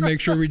 so I wanted to make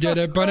sure we did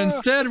it. But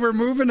instead, we're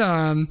moving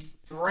on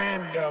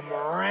Random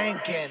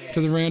rankings.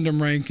 To the random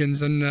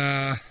rankings. And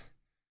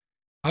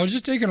I was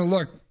just taking a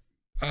look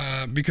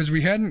because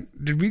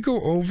did we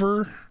go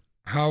over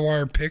how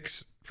our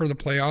picks for the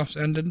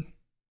playoffs ended?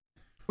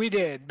 We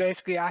did.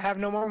 Basically, I have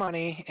no more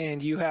money,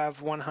 and you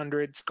have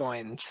 100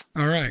 coins.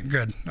 All right,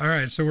 good. All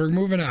right, so we're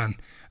moving on.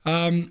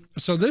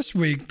 So this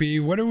week, B,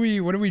 what are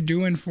we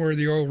doing for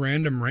the old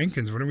random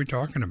rankings? What are we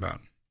talking about?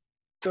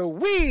 So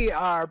we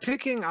are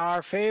picking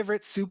our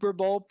favorite Super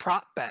Bowl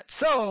prop bets.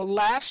 So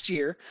last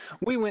year,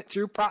 we went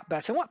through prop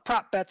bets, and what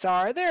prop bets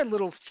are? They're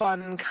little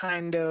fun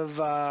kind of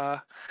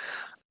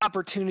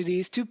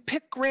opportunities to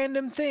pick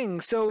random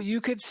things. So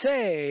you could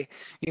say,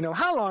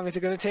 how long is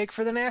it going to take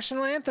for the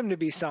national anthem to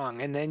be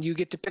sung? And then you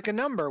get to pick a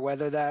number,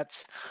 whether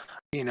that's,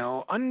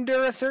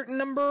 under a certain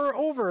number or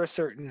over a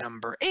certain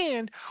number.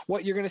 And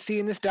what you're going to see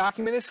in this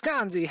document is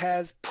Sconzi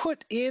has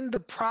put in the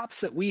props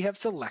that we have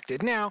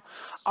selected. Now,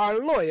 our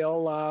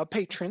loyal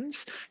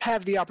patrons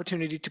have the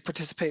opportunity to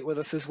participate with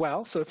us as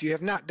well. So if you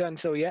have not done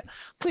so yet,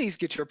 please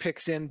get your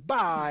picks in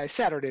by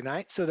Saturday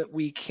night so that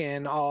we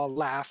can all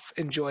laugh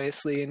and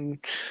joyously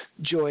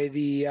enjoy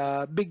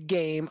the big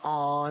game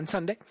on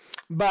Sunday.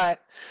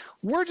 But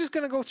we're just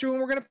going to go through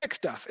and we're going to pick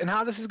stuff. And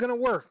how this is going to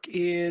work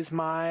is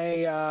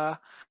my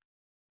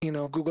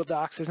Google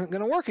Docs isn't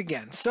going to work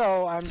again.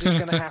 So I'm just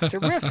going to have to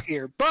riff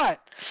here.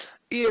 But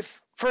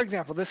if, for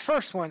example, this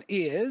first one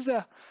is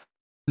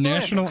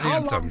National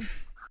Anthem.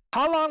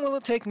 How long will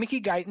it take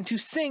Mickey Guyton to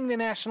sing the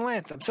national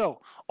anthem?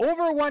 So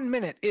over 1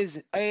 minute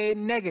is a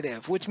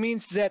negative, which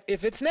means that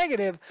if it's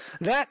negative,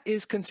 that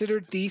is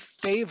considered the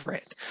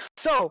favorite.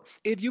 So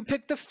if you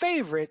pick the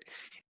favorite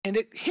and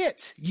it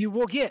hits, you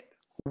will get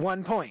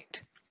 1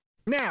 point.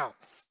 Now,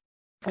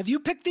 if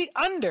you pick the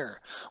under,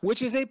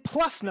 which is a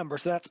plus number,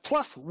 so that's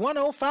plus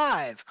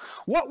 105,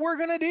 what we're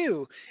going to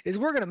do is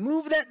we're going to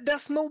move that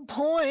decimal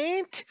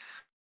point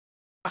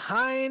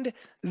behind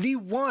the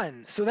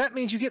 1. So that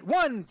means you get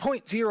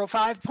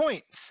 1.05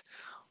 points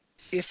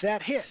if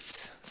that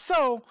hits.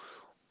 So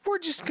we're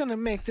just going to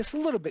make this a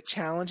little bit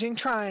challenging,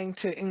 trying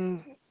to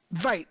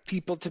invite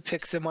people to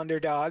pick some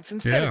underdogs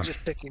instead of just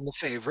picking the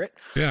favorite.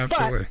 Yeah,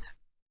 absolutely.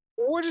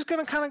 But we're just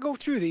going to kind of go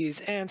through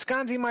these, and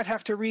Sconzi might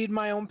have to read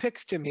my own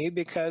picks to me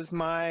because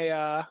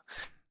my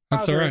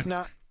browser is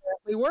not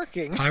currently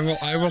working.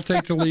 I will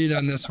take the lead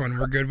on this one.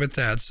 We're good with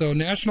that. So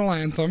national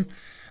anthem,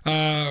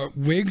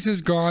 Wiggs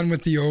is gone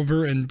with the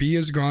over, and B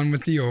is gone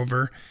with the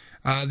over.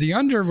 The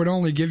under would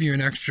only give you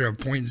an extra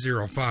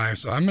 0.05,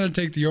 so I'm going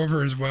to take the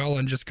over as well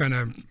and just kind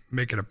of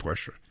make it a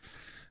push.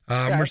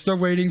 We're still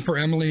waiting for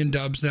Emily and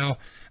Dubs now.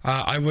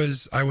 I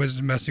was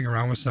messing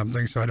around with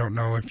something, so I don't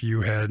know if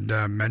you had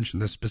mentioned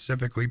this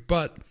specifically,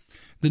 but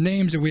the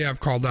names that we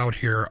have called out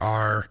here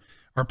are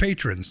our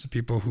patrons, the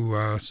people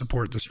who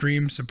support the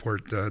stream,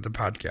 support the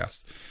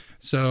podcast.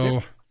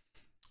 So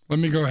let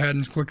me go ahead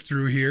and click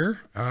through here.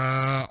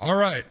 All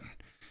right.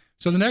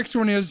 So the next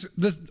one is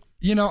this.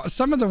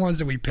 Some of the ones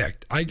that we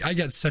picked, I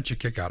get such a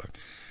kick out of.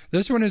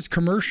 This one is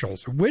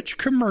commercials. Which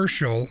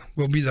commercial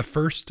will be the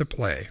first to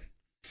play?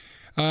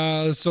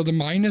 So the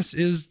minus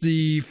is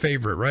the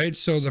favorite, right?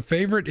 So the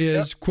favorite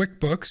is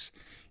QuickBooks,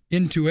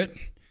 Intuit,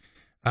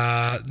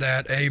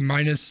 that a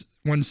minus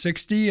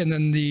 160. And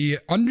then the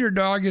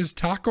underdog is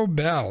Taco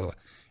Bell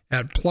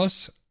at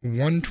plus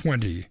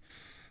 120.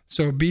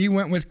 So B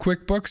went with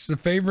QuickBooks, the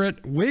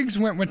favorite. Wiggs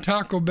went with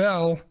Taco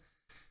Bell.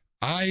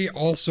 I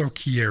also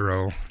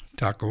quiero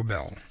Taco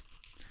Bell.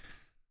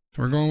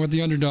 So we're going with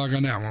the underdog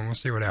on that one. We'll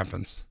see what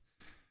happens.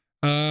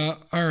 All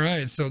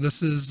right. So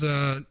this is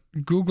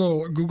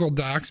Google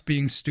Docs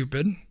being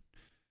stupid.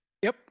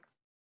 Yep.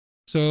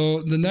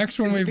 So the next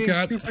one we've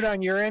got stupid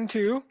on your end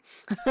too.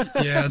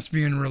 Yeah, it's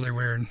being really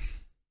weird.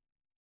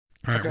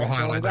 All right, we'll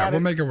highlight that.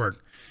 We'll make it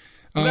work.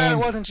 Glad it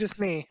wasn't just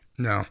me.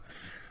 No.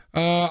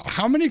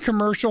 How many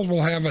commercials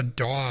will have a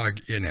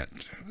dog in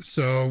it?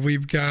 So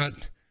we've got.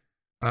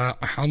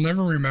 I'll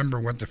never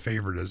remember what the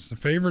favorite is. The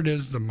favorite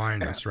is the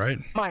minus, right?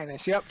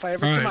 Minus, yep.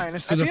 Favorite's the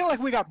minus. So I feel like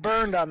we got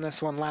burned on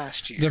this one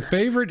last year. The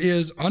favorite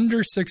is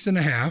under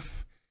 6.5.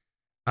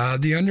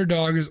 The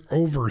underdog is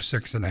over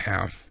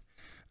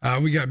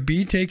 6.5. We got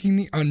B taking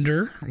the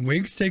under.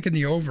 Wiggs taking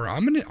the over.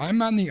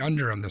 I'm on the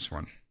under on this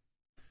one.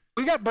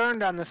 We got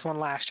burned on this one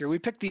last year. We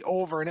picked the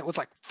over, and it was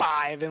like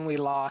 5, and we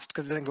lost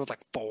because I think it was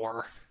like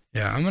 4.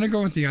 Yeah, I'm gonna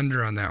go with the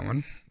under on that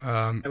one.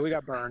 And we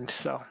got burned,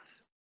 so.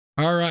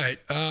 All right.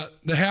 The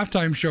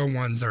halftime show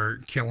ones are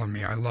killing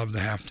me. I love the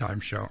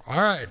halftime show.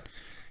 All right.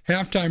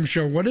 Halftime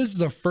show. What is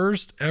the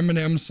first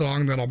Eminem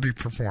song that'll be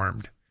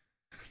performed?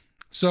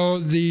 So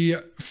the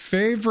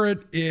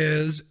favorite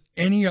is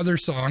any other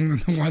song than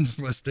the ones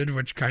listed,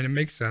 which kind of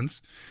makes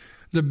sense.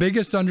 The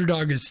biggest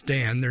underdog is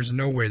Stan. There's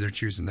no way they're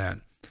choosing that.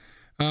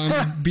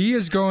 B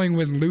is going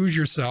with Lose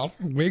Yourself.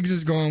 Wiggs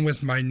is going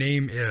with My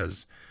Name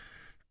Is.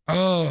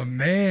 Oh,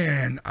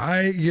 man.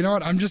 You know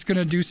what? I'm just going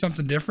to do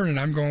something different, and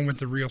I'm going with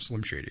the real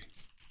Slim Shady.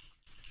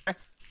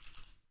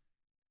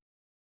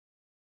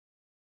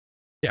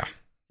 Yeah,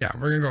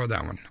 we're going to go with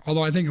that one.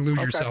 Although I think Lose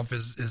Yourself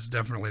is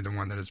definitely the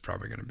one that it's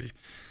probably going to be.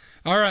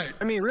 All right.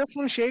 I mean, Real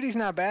Slim Shady's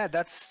not bad.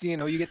 That's,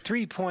 you get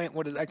 3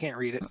 I can't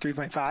read it.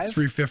 3.5?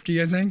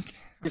 350, I think.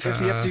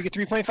 350, yep, so you get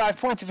 3.5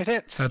 points if it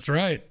hits. That's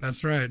right.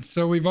 That's right.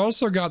 So we've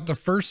also got the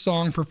first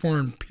song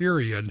performed,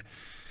 period.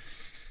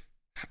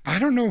 I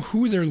don't know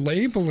who they're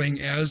labeling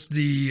as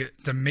the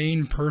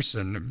main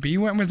person. B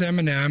went with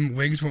Eminem.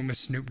 Wiggs went with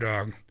Snoop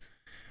Dogg.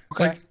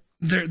 Okay. Like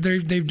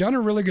they've done a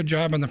really good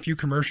job on the few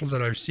commercials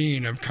that I've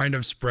seen of kind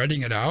of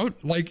spreading it out.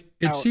 Like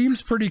it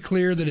seems pretty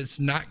clear that it's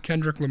not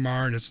Kendrick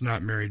Lamar and it's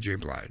not Mary J.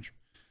 Blige.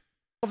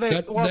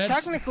 Well,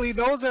 technically,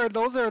 those are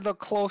the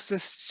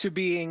closest to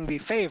being the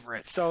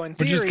favorite. So in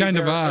theory, which is kind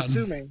of odd.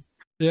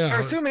 They're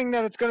assuming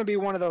that it's going to be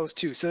one of those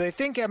two. So they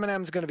think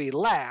Eminem's going to be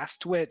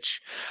last,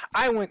 which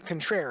I went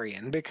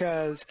contrarian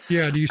because.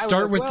 Yeah, do you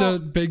start with the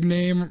big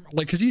name?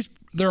 Like, because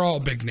they're all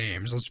big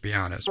names, let's be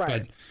honest.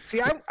 Right. But,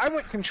 see, I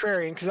went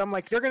contrarian because I'm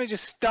like, they're going to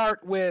just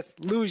start with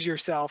Lose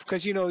Yourself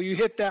because, you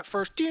hit that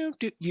first,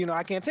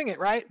 I can't sing it,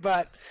 right?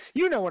 But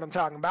you know what I'm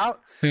talking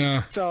about.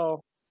 Yeah. So,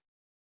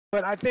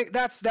 but I think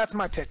that's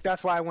my pick.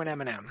 That's why I went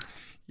Eminem.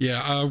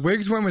 Yeah,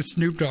 Wiggs went with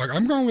Snoop Dogg.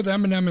 I'm going with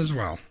Eminem as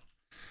well.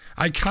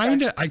 I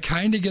kind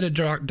of get a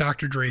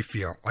Dr. Dre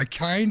feel. I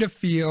kind of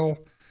feel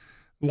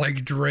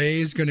like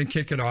Dre's going to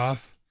kick it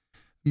off.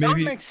 Maybe that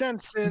would make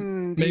sense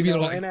in like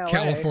in LA.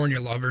 California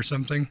Love or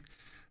something.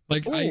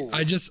 Like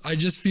I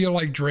just feel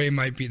like Dre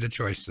might be the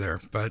choice there,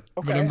 but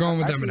I'm going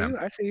with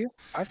Eminem.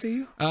 I see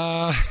you.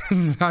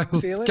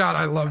 God,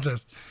 I love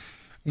this.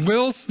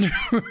 Will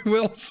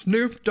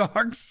Snoop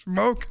Dogg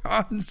smoke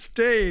on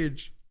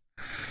stage?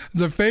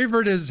 The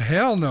favorite is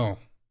hell no,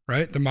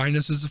 right? The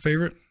minus is the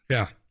favorite.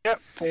 Yeah. Yep,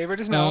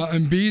 favorite is no.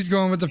 And B's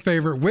going with the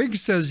favorite.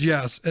 Wiggs says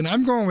yes, and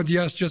I'm going with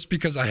yes just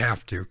because I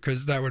have to,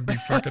 because that would be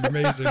fucking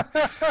amazing.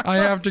 I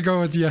have to go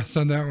with yes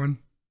on that one.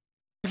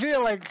 I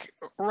feel like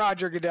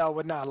Roger Goodell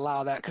would not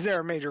allow that because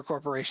they're a major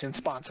corporation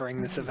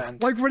sponsoring this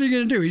event. Like, what are you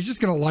going to do? He's just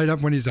going to light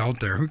up when he's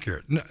out there. Who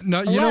cares?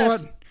 No, you know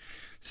what?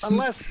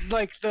 Unless,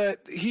 like,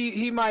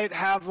 he might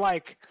have,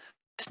 like,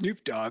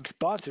 Snoop Dogg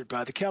sponsored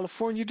by the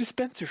California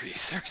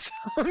dispensaries or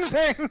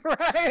something,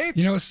 right?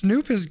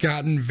 Snoop has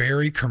gotten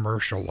very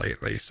commercial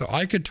lately, so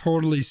I could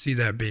totally see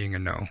that being a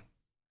no.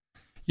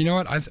 You know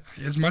what?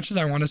 As much as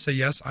I want to say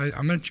yes,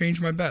 I'm going to change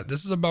my bet.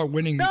 This is about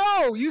winning.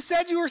 No, you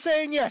said you were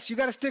saying yes. You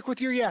got to stick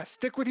with your yes.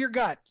 Stick with your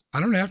gut.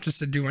 I don't have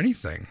to do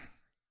anything.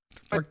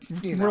 What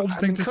world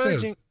think this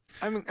is?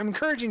 I'm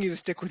encouraging you to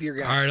stick with your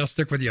gut. All right, I'll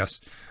stick with yes.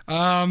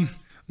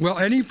 Will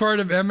any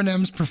part of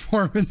Eminem's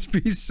performance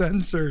be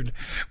censored?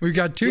 We've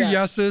got two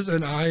yeses,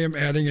 and I am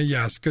adding a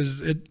yes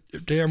because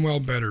it damn well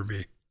better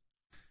be.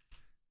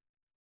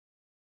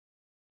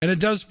 And it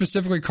does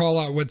specifically call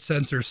out what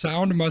censor.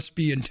 Sound must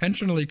be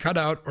intentionally cut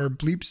out or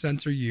bleep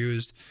censor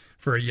used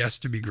for a yes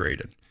to be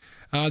graded.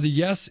 The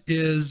yes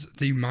is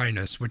the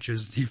minus, which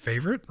is the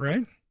favorite,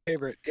 right?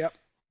 Favorite, yep.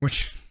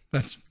 Which,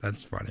 that's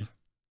funny.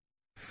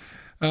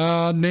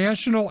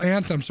 National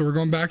anthem. So we're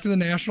going back to the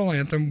national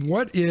anthem.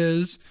 What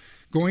is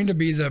going to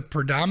be the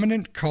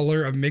predominant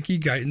color of Mickey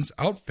Guyton's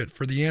outfit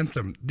for the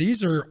anthem?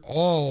 These are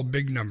all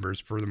big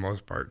numbers for the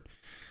most part.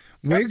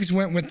 Wiggs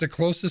went with the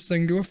closest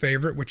thing to a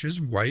favorite, which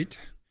is white.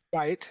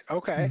 White,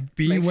 okay.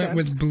 B Makes went sense.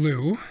 With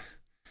blue.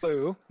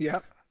 Blue,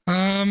 yep.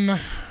 Well,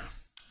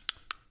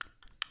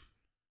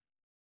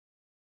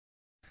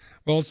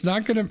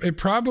 it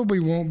probably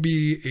won't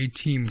be a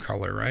team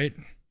color, right?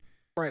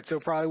 Right, so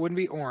it probably wouldn't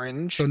be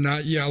orange. So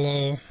not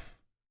yellow,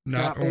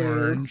 not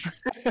orange.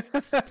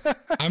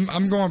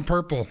 I'm going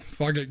purple.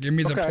 Fuck it, give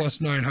me the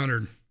plus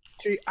 900.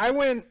 See, I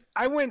went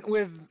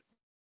with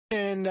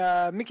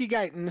Mickey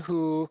Guyton,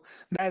 who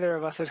neither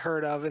of us had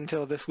heard of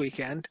until this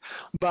weekend,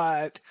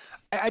 but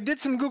I did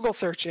some Google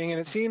searching, and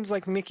it seems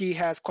like Mickey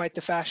has quite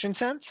the fashion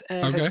sense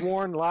and has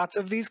worn lots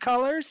of these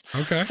colors.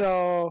 Okay.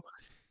 So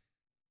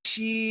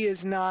she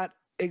is not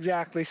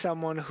exactly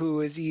someone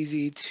who is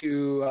easy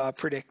to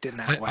predict in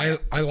that way.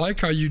 I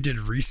like how you did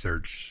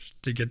research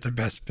to get the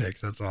best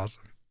picks. That's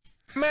awesome.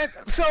 Man,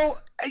 so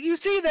you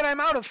see that I'm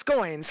out of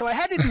scoring, so I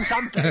had to do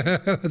something.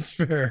 That's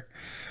fair.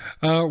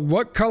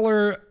 What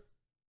color,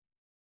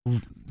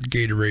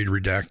 Gatorade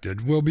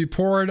redacted, will be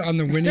poured on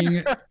the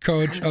winning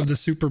coach of the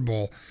Super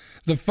Bowl?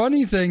 The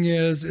funny thing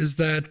is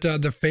that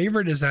the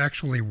favorite is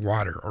actually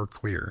water or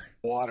clear.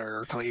 Water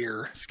or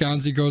clear.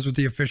 Sconzi goes with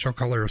the official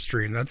color of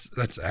Stream.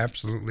 That's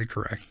absolutely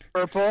correct.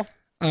 Purple.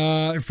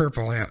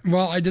 Purple. Yeah.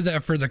 Well, I did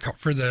that for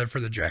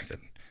the jacket.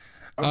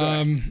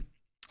 Okay.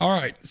 All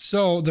right.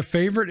 So the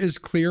favorite is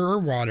clear or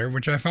water,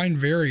 which I find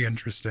very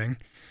interesting.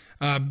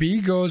 B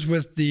goes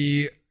with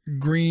the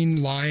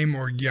green, lime,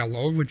 or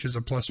yellow, which is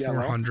a plus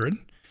 400.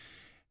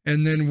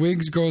 And then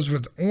Wiggs goes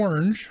with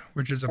orange,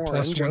 which is a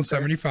plus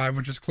 175,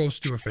 which is close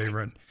to a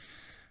favorite.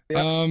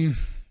 Yep.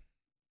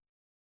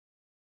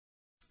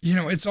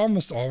 It's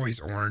almost always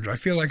orange. I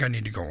feel like I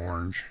need to go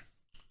orange.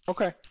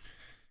 Okay.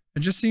 It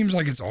just seems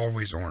like it's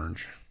always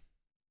orange.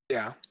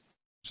 Yeah.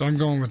 So I'm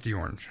going with the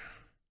orange.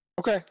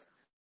 Okay.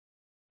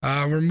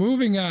 We're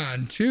moving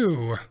on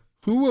to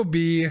who will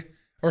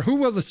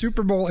the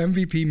Super Bowl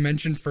MVP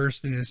mention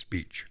first in his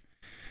speech?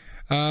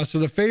 So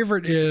the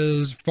favorite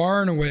is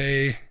far and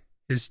away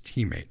his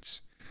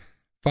teammates,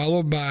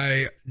 followed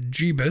by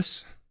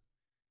Jeebus,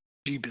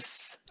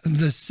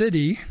 the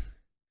city,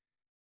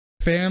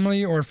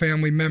 family or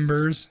family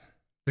members,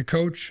 the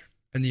coach,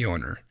 and the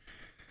owner.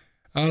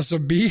 So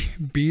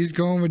B's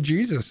going with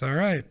Jesus. All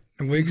right.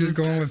 And Wiggs is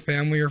going with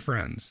family or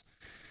friends.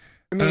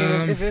 I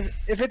mean,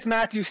 if it's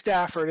Matthew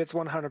Stafford, it's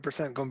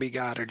 100% going to be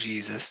God or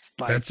Jesus.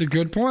 Like, that's a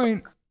good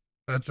point.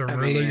 That's a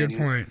really good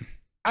point.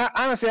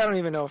 Honestly, I don't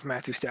even know if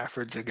Matthew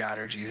Stafford's a God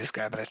or Jesus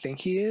guy, but I think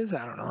he is.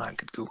 I don't know. I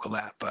could Google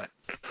that, but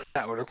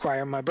that would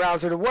require my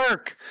browser to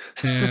work.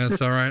 Yeah,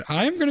 it's all right.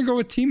 I'm going to go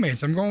with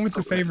teammates. I'm going with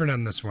the favorite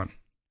on this one.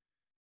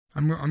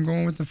 I'm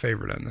going with the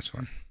favorite on this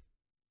one.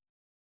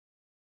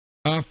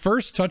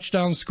 First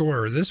touchdown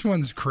scorer. This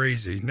one's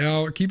crazy.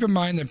 Now, keep in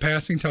mind that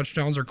passing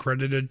touchdowns are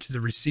credited to the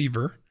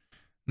receiver,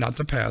 not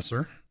the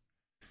passer.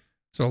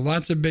 So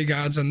lots of big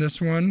odds on this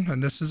one,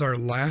 and this is our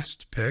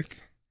last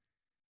pick.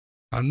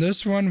 On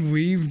this one,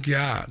 we've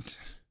got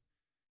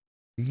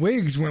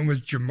Wiggs went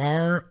with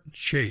Jamar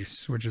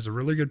Chase, which is a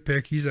really good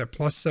pick. He's at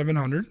plus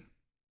 700.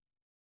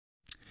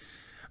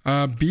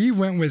 B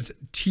went with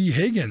T.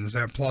 Higgins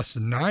at plus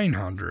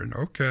 900.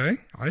 Okay,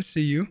 I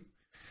see you.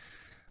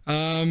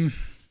 I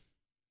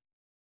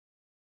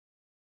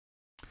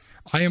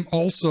am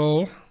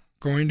also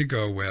going to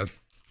go with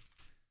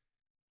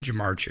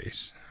Jamar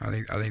Chase. I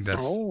think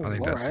that's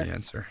the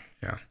answer.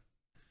 Yeah.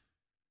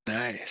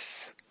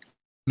 Nice.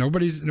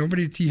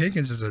 Nobody T.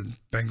 Higgins is a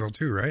Bengal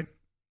too, right?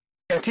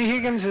 Yeah, T.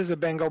 Higgins is a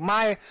Bengal.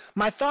 My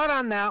thought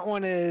on that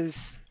one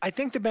is I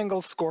think the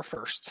Bengals score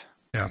first.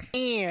 Yeah.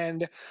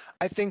 And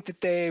I think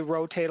that they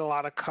rotate a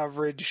lot of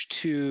coverage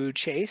to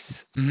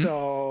Chase. Mm-hmm.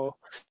 So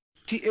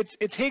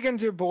it's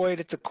Higgins or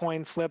Boyd. It's a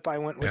coin flip. I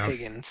went with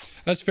Higgins.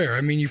 That's fair.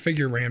 I mean, you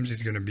figure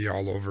Ramsey's going to be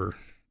all over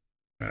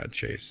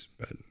Chase,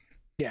 but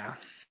yeah.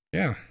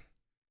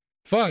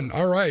 Fun.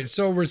 All right.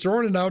 So we're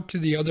throwing it out to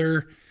the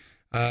other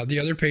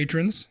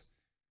patrons.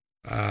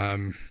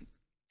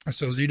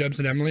 So Z-Dubs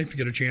and Emily, if you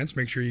get a chance,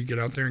 make sure you get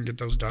out there and get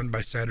those done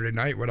by Saturday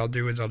night. What I'll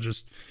do is I'll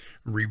just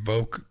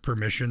revoke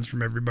permissions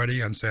from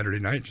everybody on Saturday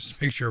night, just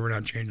to make sure we're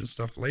not changing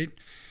stuff late.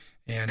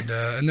 And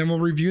then we'll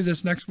review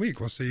this next week.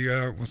 We'll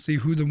see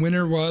who the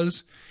winner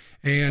was,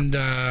 and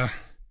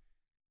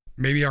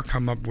maybe I'll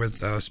come up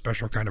with a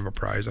special kind of a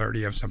prize. I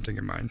already have something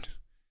in mind.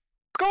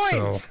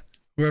 Coins. So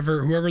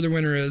whoever the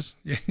winner is,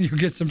 you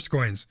get some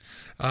coins.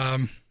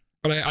 But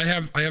I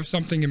have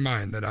something in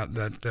mind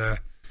that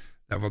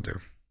will do.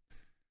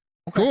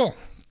 Okay. Cool.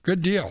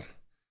 Good deal.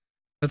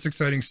 That's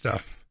exciting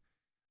stuff.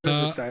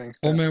 That's exciting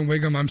stuff. Old Man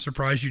Wiggum, I'm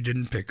surprised you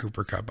didn't pick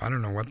Cooper Kupp. I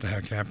don't know what the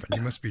heck happened.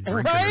 You must be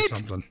drinking or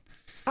something.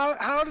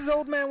 How does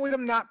Old Man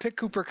Wiggum not pick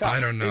Cooper Kupp? I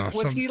don't know.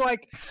 Was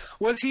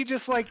he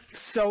just like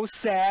so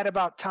sad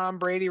about Tom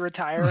Brady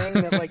retiring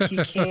that like he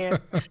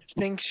can't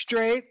think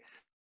straight?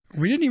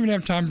 We didn't even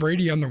have Tom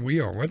Brady on the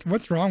wheel.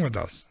 What's wrong with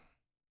us?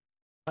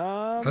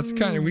 That's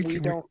kind of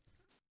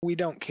we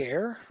don't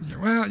care.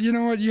 Well, you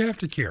know what? You have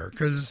to care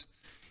because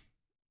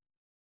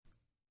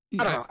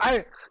I don't know.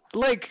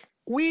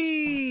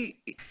 We've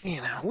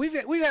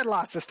had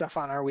lots of stuff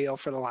on our wheel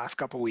for the last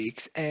couple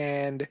weeks,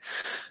 and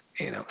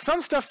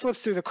some stuff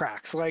slips through the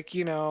cracks. Like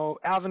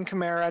Alvin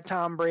Kamara,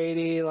 Tom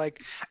Brady.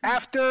 Like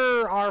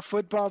after our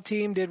football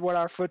team did what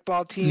our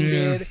football team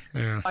did,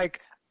 like.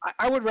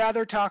 I would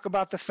rather talk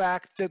about the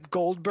fact that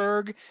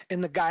Goldberg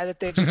and the guy that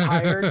they just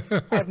hired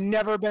have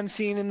never been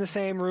seen in the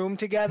same room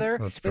together,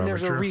 and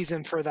there's a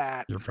reason for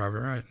that. You're probably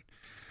right.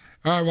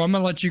 All right, well, I'm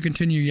going to let you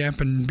continue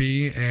yapping,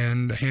 B,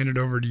 and hand it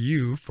over to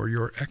you for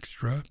your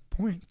extra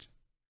point.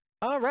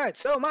 All right,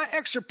 so my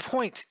extra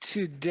point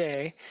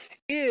today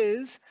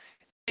is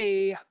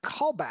a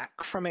callback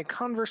from a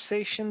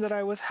conversation that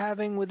I was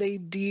having with a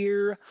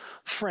dear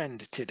friend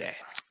today.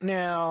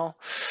 Now,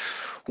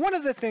 one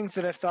of the things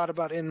that I've thought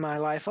about in my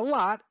life a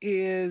lot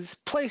is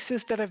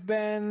places that I've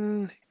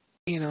been,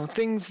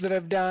 things that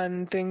I've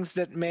done, things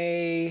that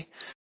may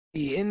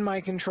be in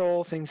my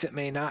control, things that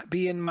may not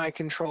be in my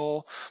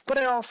control. But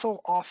I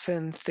also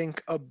often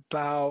think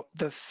about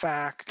the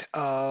fact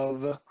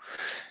of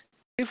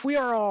if we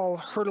are all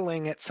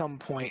hurtling at some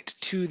point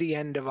to the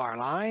end of our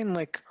line,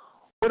 like,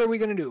 what are we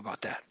going to do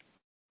about that?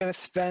 We're going to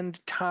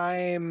spend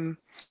time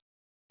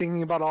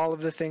thinking about all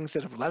of the things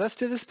that have led us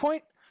to this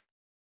point?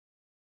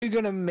 You're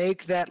going to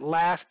make that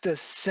last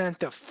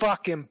descent a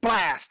fucking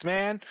blast,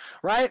 man.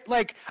 Right?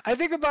 Like, I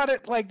think about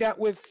it like that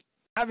with,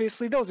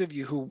 obviously, those of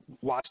you who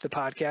watch the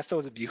podcast,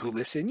 those of you who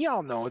listen,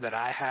 y'all know that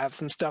I have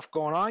some stuff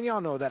going on. Y'all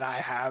know that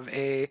I have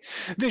a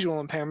visual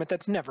impairment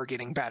that's never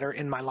getting better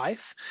in my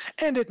life.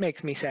 And it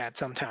makes me sad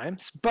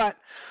sometimes. But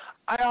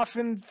I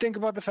often think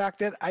about the fact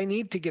that I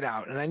need to get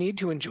out and I need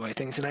to enjoy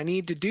things and I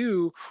need to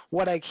do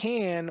what I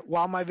can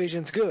while my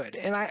vision's good.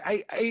 And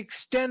I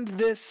extend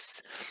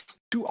this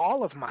to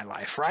all of my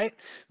life, right?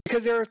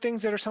 Because there are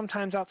things that are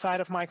sometimes outside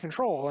of my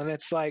control. And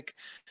it's like,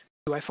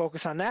 do I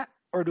focus on that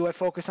or do I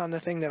focus on the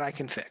thing that I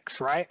can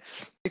fix, right?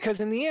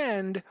 Because in the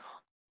end,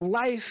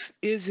 life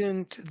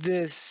isn't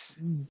this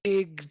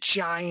big,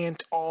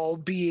 giant,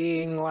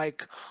 all-being,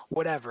 like,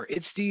 whatever.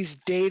 It's these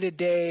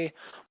day-to-day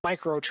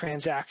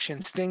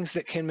microtransactions, things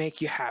that can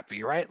make you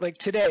happy, right? Like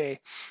today,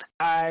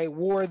 I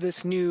wore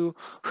this new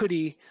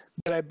hoodie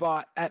that I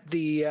bought at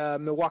the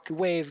Milwaukee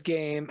Wave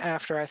game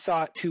after I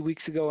saw it 2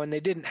 weeks ago, and they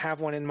didn't have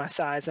one in my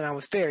size, and I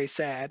was very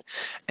sad.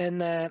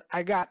 And then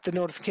I got the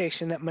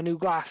notification that my new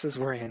glasses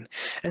were in.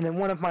 And then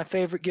one of my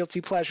favorite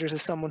guilty pleasures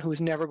as someone who's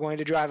never going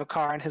to drive a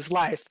car in his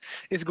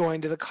life is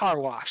going to the car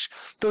wash.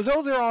 Those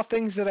are all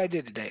things that I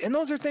did today, and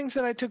those are things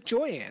that I took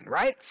joy in,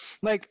 right?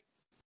 Like,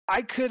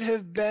 I could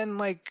have been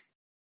like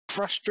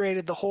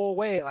frustrated the whole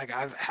way, like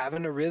I'm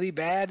having a really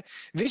bad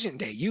vision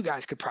day. You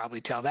guys could probably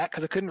tell that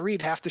because I couldn't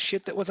read half the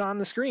shit that was on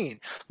the screen.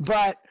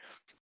 But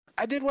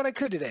I did what I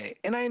could today,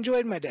 and I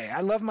enjoyed my day.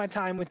 I love my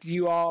time with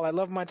you all. I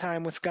love my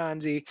time with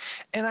Skanzi.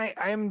 And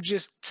I'm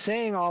just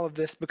saying all of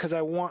this because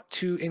I want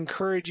to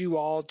encourage you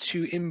all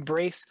to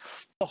embrace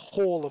the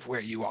whole of where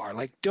you are.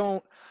 Like,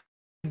 don't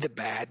hide the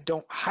bad.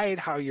 Don't hide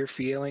how you're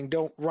feeling.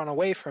 Don't run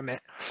away from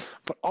it.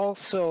 But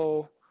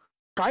also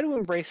try to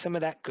embrace some of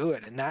that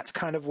good. And that's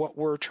kind of what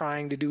we're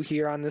trying to do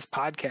here on this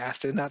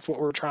podcast. And that's what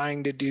we're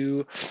trying to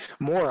do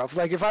more of.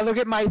 Like, if I look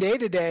at my day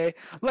today,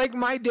 like,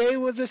 my day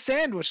was a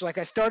sandwich. Like,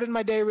 I started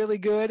my day really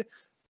good.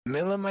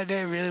 Middle of my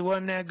day really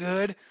wasn't that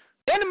good.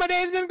 End of my day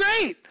has been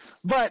great.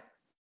 But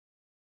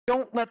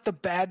don't let the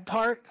bad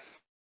part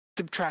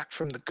subtract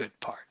from the good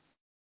part.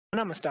 And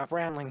I'm going to stop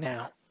rambling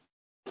now.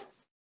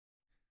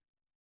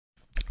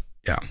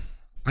 Yeah.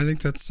 I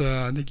think I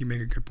think you make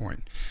a good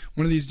point.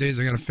 One of these days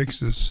I got to fix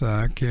this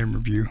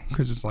camera view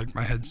because it's like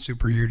my head's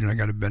super huge and I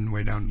got to bend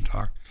way down to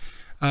talk.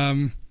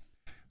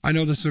 I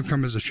know this will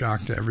come as a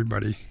shock to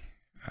everybody.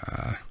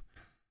 I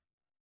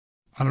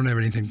don't have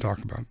anything to talk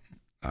about.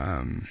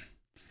 I'm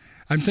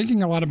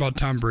thinking a lot about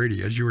Tom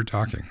Brady as you were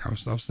talking. I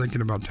was thinking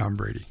about Tom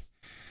Brady.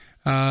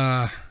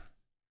 I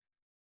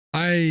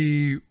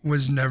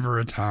was never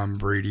a Tom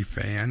Brady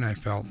fan. I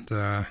felt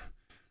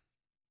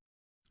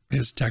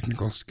his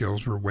technical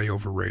skills were way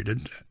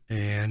overrated,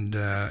 and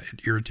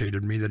it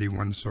irritated me that he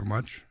won so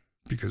much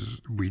because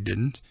we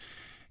didn't.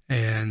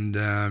 And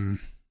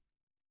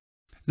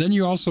then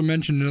you also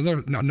mentioned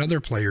another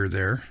player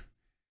there,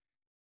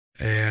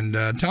 and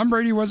Tom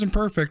Brady wasn't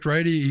perfect,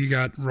 right? He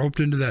got roped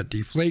into that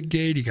deflate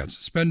gate. He got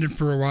suspended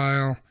for a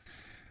while.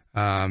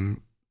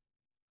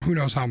 Who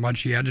knows how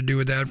much he had to do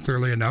with that?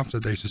 Clearly enough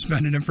that they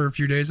suspended him for a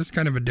few days. It's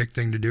kind of a dick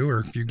thing to do, or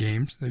a few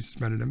games. They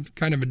suspended him.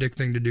 Kind of a dick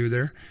thing to do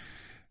there.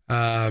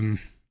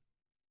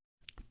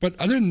 But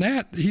other than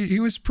that,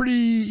 he was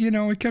pretty,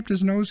 he kept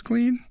his nose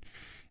clean.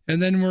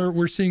 And then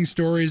we're seeing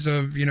stories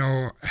of,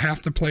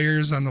 half the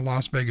players on the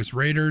Las Vegas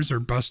Raiders are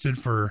busted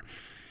for,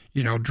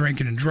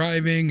 drinking and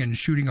driving and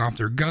shooting off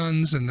their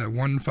guns. And that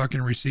one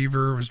fucking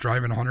receiver was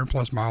driving 100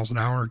 plus miles an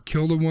hour,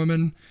 killed a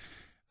woman.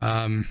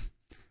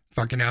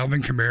 Fucking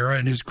Alvin Kamara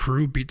and his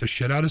crew beat the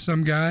shit out of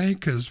some guy.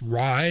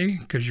 Why?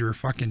 Because you're a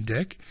fucking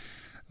dick.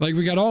 Like,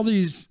 we got all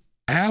these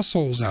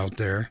assholes out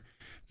there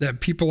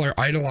that people are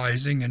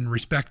idolizing and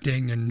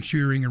respecting and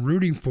cheering and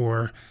rooting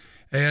for.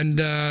 And,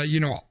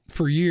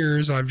 for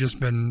years, I've just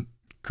been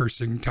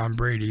cursing Tom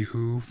Brady,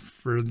 who,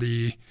 for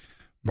the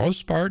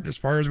most part, as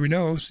far as we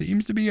know,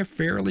 seems to be a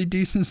fairly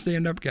decent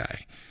stand-up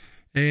guy.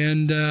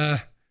 And,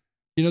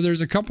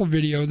 there's a couple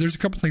things I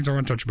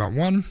want to touch about.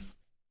 One,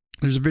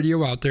 there's a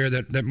video out there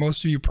that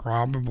most of you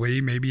probably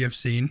maybe have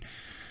seen.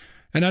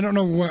 And I don't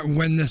know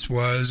when this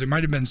was. It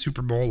might have been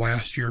Super Bowl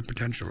last year,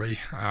 potentially.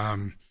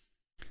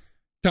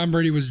 Tom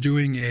Brady was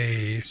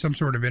doing some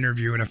sort of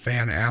interview, and a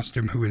fan asked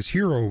him who his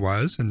hero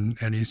was, and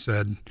he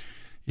said,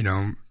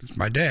 it's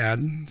my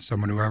dad,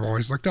 someone who I've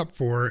always looked up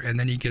for. And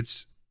then he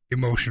gets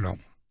emotional,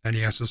 and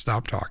he has to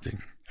stop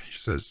talking. He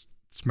says,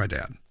 it's my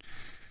dad.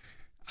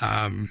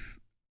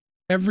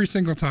 Every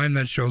single time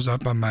that shows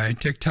up on my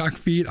TikTok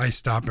feed, I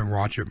stop and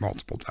watch it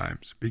multiple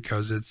times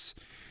because it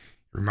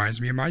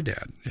reminds me of my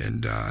dad,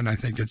 and I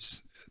think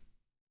it's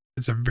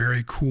a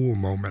very cool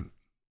moment,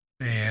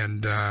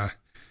 and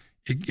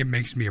it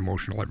makes me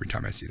emotional every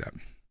time I see that.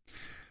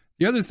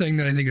 The other thing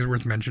that I think is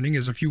worth mentioning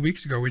is a few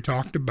weeks ago we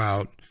talked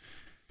about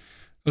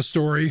a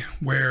story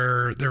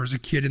where there was a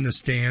kid in the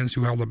stands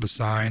who held up a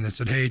sign that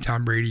said, "Hey,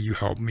 Tom Brady, you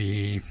helped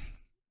me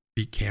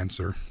beat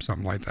cancer,"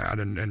 something like that.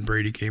 And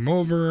Brady came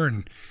over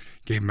and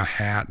gave him a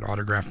hat,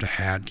 autographed a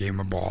hat, gave him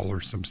a ball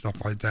or some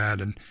stuff like that.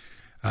 And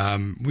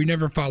we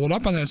never followed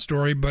up on that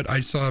story, but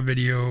I saw a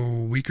video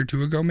a week or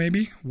two ago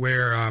maybe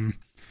where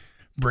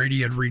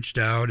Brady had reached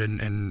out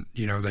and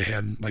they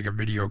had like a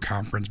video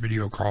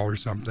call or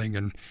something,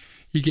 and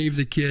he gave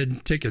the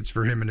kid tickets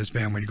for him and his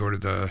family to go to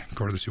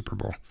the Super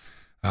Bowl.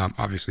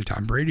 Obviously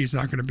Tom Brady's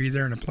not going to be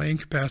there in a playing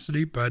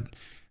capacity, but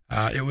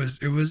it was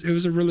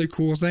a really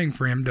cool thing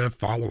for him to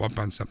follow up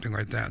on something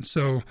like that.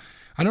 So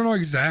I don't know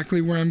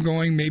exactly where I'm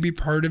going. Maybe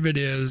part of it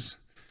is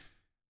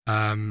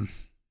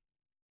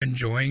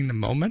enjoying the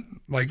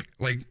moment. Like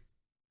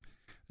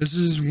this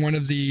is one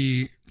of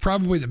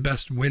probably the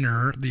best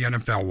winner the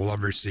NFL will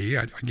ever see.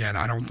 Again,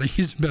 I don't think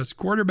he's the best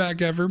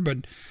quarterback ever,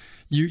 but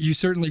you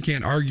certainly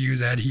can't argue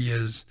that he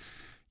is,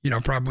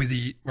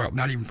 probably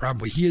not even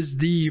probably, he is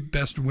the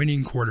best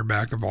winning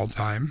quarterback of all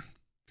time.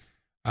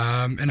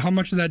 And how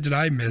much of that did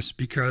I miss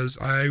because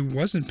I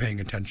wasn't paying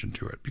attention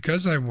to it,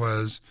 because I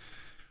was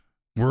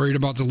worried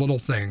about the little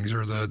things,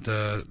 or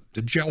the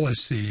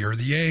jealousy, or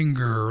the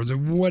anger, or the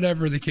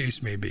whatever the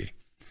case may be.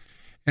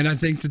 And I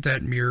think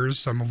that mirrors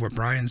some of what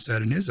Brian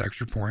said in his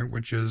extra point,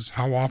 which is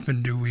how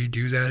often do we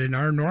do that in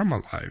our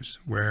normal lives,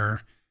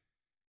 where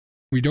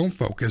we don't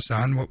focus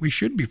on what we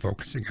should be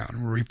focusing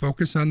on, where we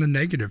focus on the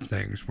negative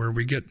things, where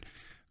we get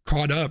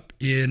caught up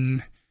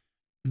in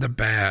the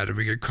bad,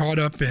 we get caught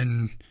up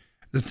in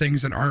the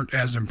things that aren't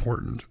as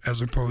important, as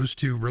opposed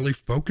to really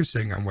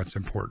focusing on what's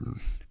important.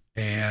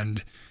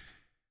 And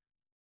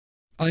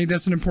I think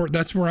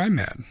that's where I'm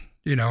at.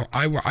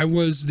 I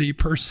was the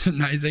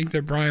person I think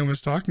that Brian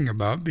was talking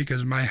about,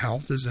 because my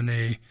health is in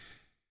a,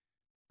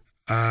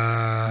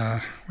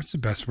 what's the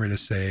best way to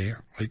say,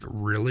 like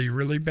really,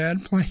 really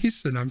bad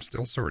place, and I'm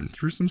still sorting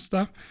through some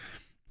stuff.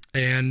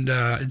 And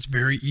it's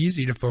very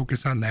easy to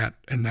focus on that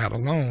and that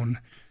alone.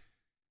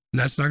 And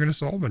that's not going to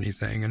solve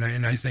anything.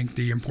 And I think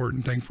the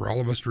important thing for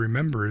all of us to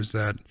remember is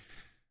that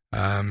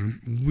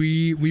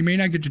we may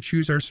not get to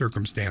choose our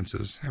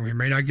circumstances, and we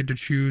may not get to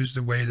choose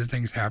the way that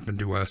things happen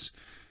to us,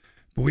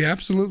 but we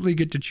absolutely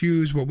get to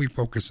choose what we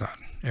focus on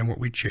and what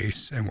we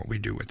chase and what we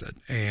do with it.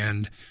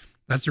 And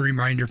that's a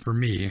reminder for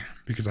me,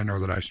 because I know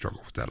that I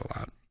struggle with that a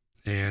lot,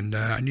 and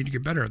I need to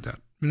get better at that.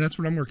 And that's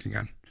what I'm working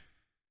on.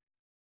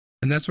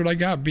 And that's what I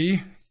got.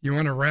 B, you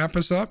want to wrap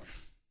us up?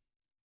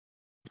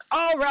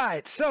 All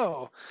right,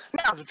 so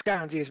now that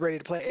Sconzi is ready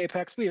to play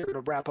Apex, we are going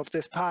to wrap up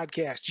this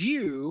podcast.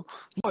 You,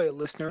 loyal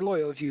listener,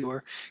 loyal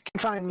viewer, can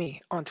find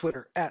me on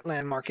Twitter at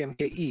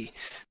LandmarkMKE.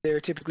 There are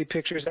typically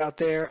pictures out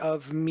there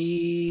of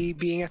me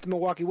being at the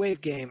Milwaukee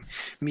Wave game,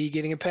 me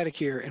getting a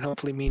pedicure, and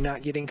hopefully me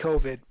not getting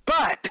COVID.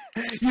 But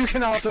you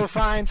can also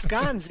find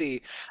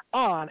Sconzi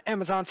on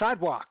Amazon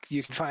Sidewalk.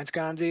 You can find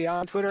Sconzi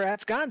on Twitter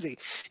at Sconzi.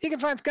 You can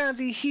find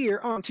Sconzi here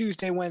on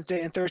Tuesday,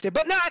 Wednesday, and Thursday,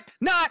 but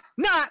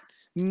not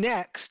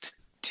next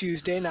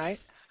Tuesday night.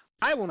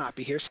 I will not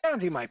be here.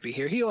 Sconzi might be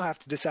here. He'll have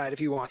to decide if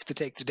he wants to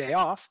take the day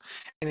off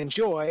and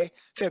enjoy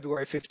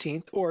February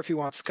 15th, or if he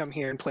wants to come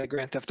here and play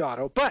Grand Theft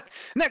Auto. But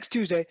next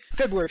Tuesday,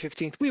 February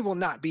 15th, we will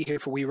not be here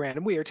for We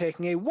Random. We are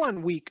taking a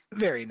 1 week,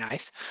 very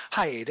nice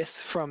hiatus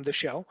from the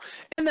show.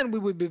 And then we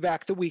will be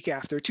back the week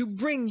after to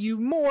bring you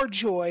more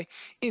joy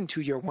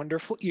into your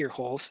wonderful ear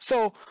holes.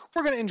 So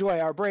we're going to enjoy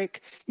our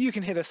break. You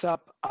can hit us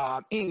up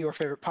in your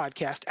favorite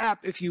podcast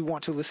app if you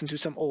want to listen to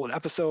some old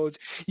episodes.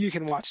 You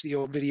can watch the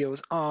old videos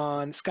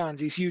on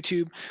Sconzi's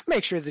YouTube.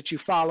 Make sure that you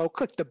follow,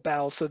 click the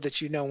bell so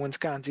that you know when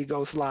Sconzi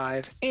goes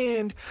live.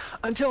 And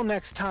until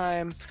next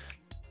time,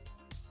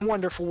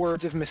 wonderful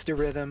words of Mr.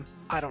 Rhythm.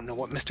 I don't know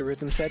what Mr.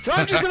 Rhythm said, so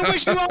I'm just going to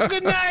wish you all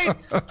good night.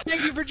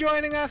 Thank you for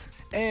joining us,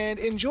 and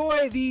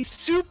enjoy the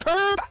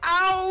superb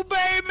Owl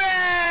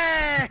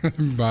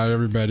Baby! Bye,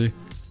 everybody.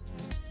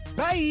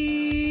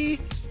 Bye!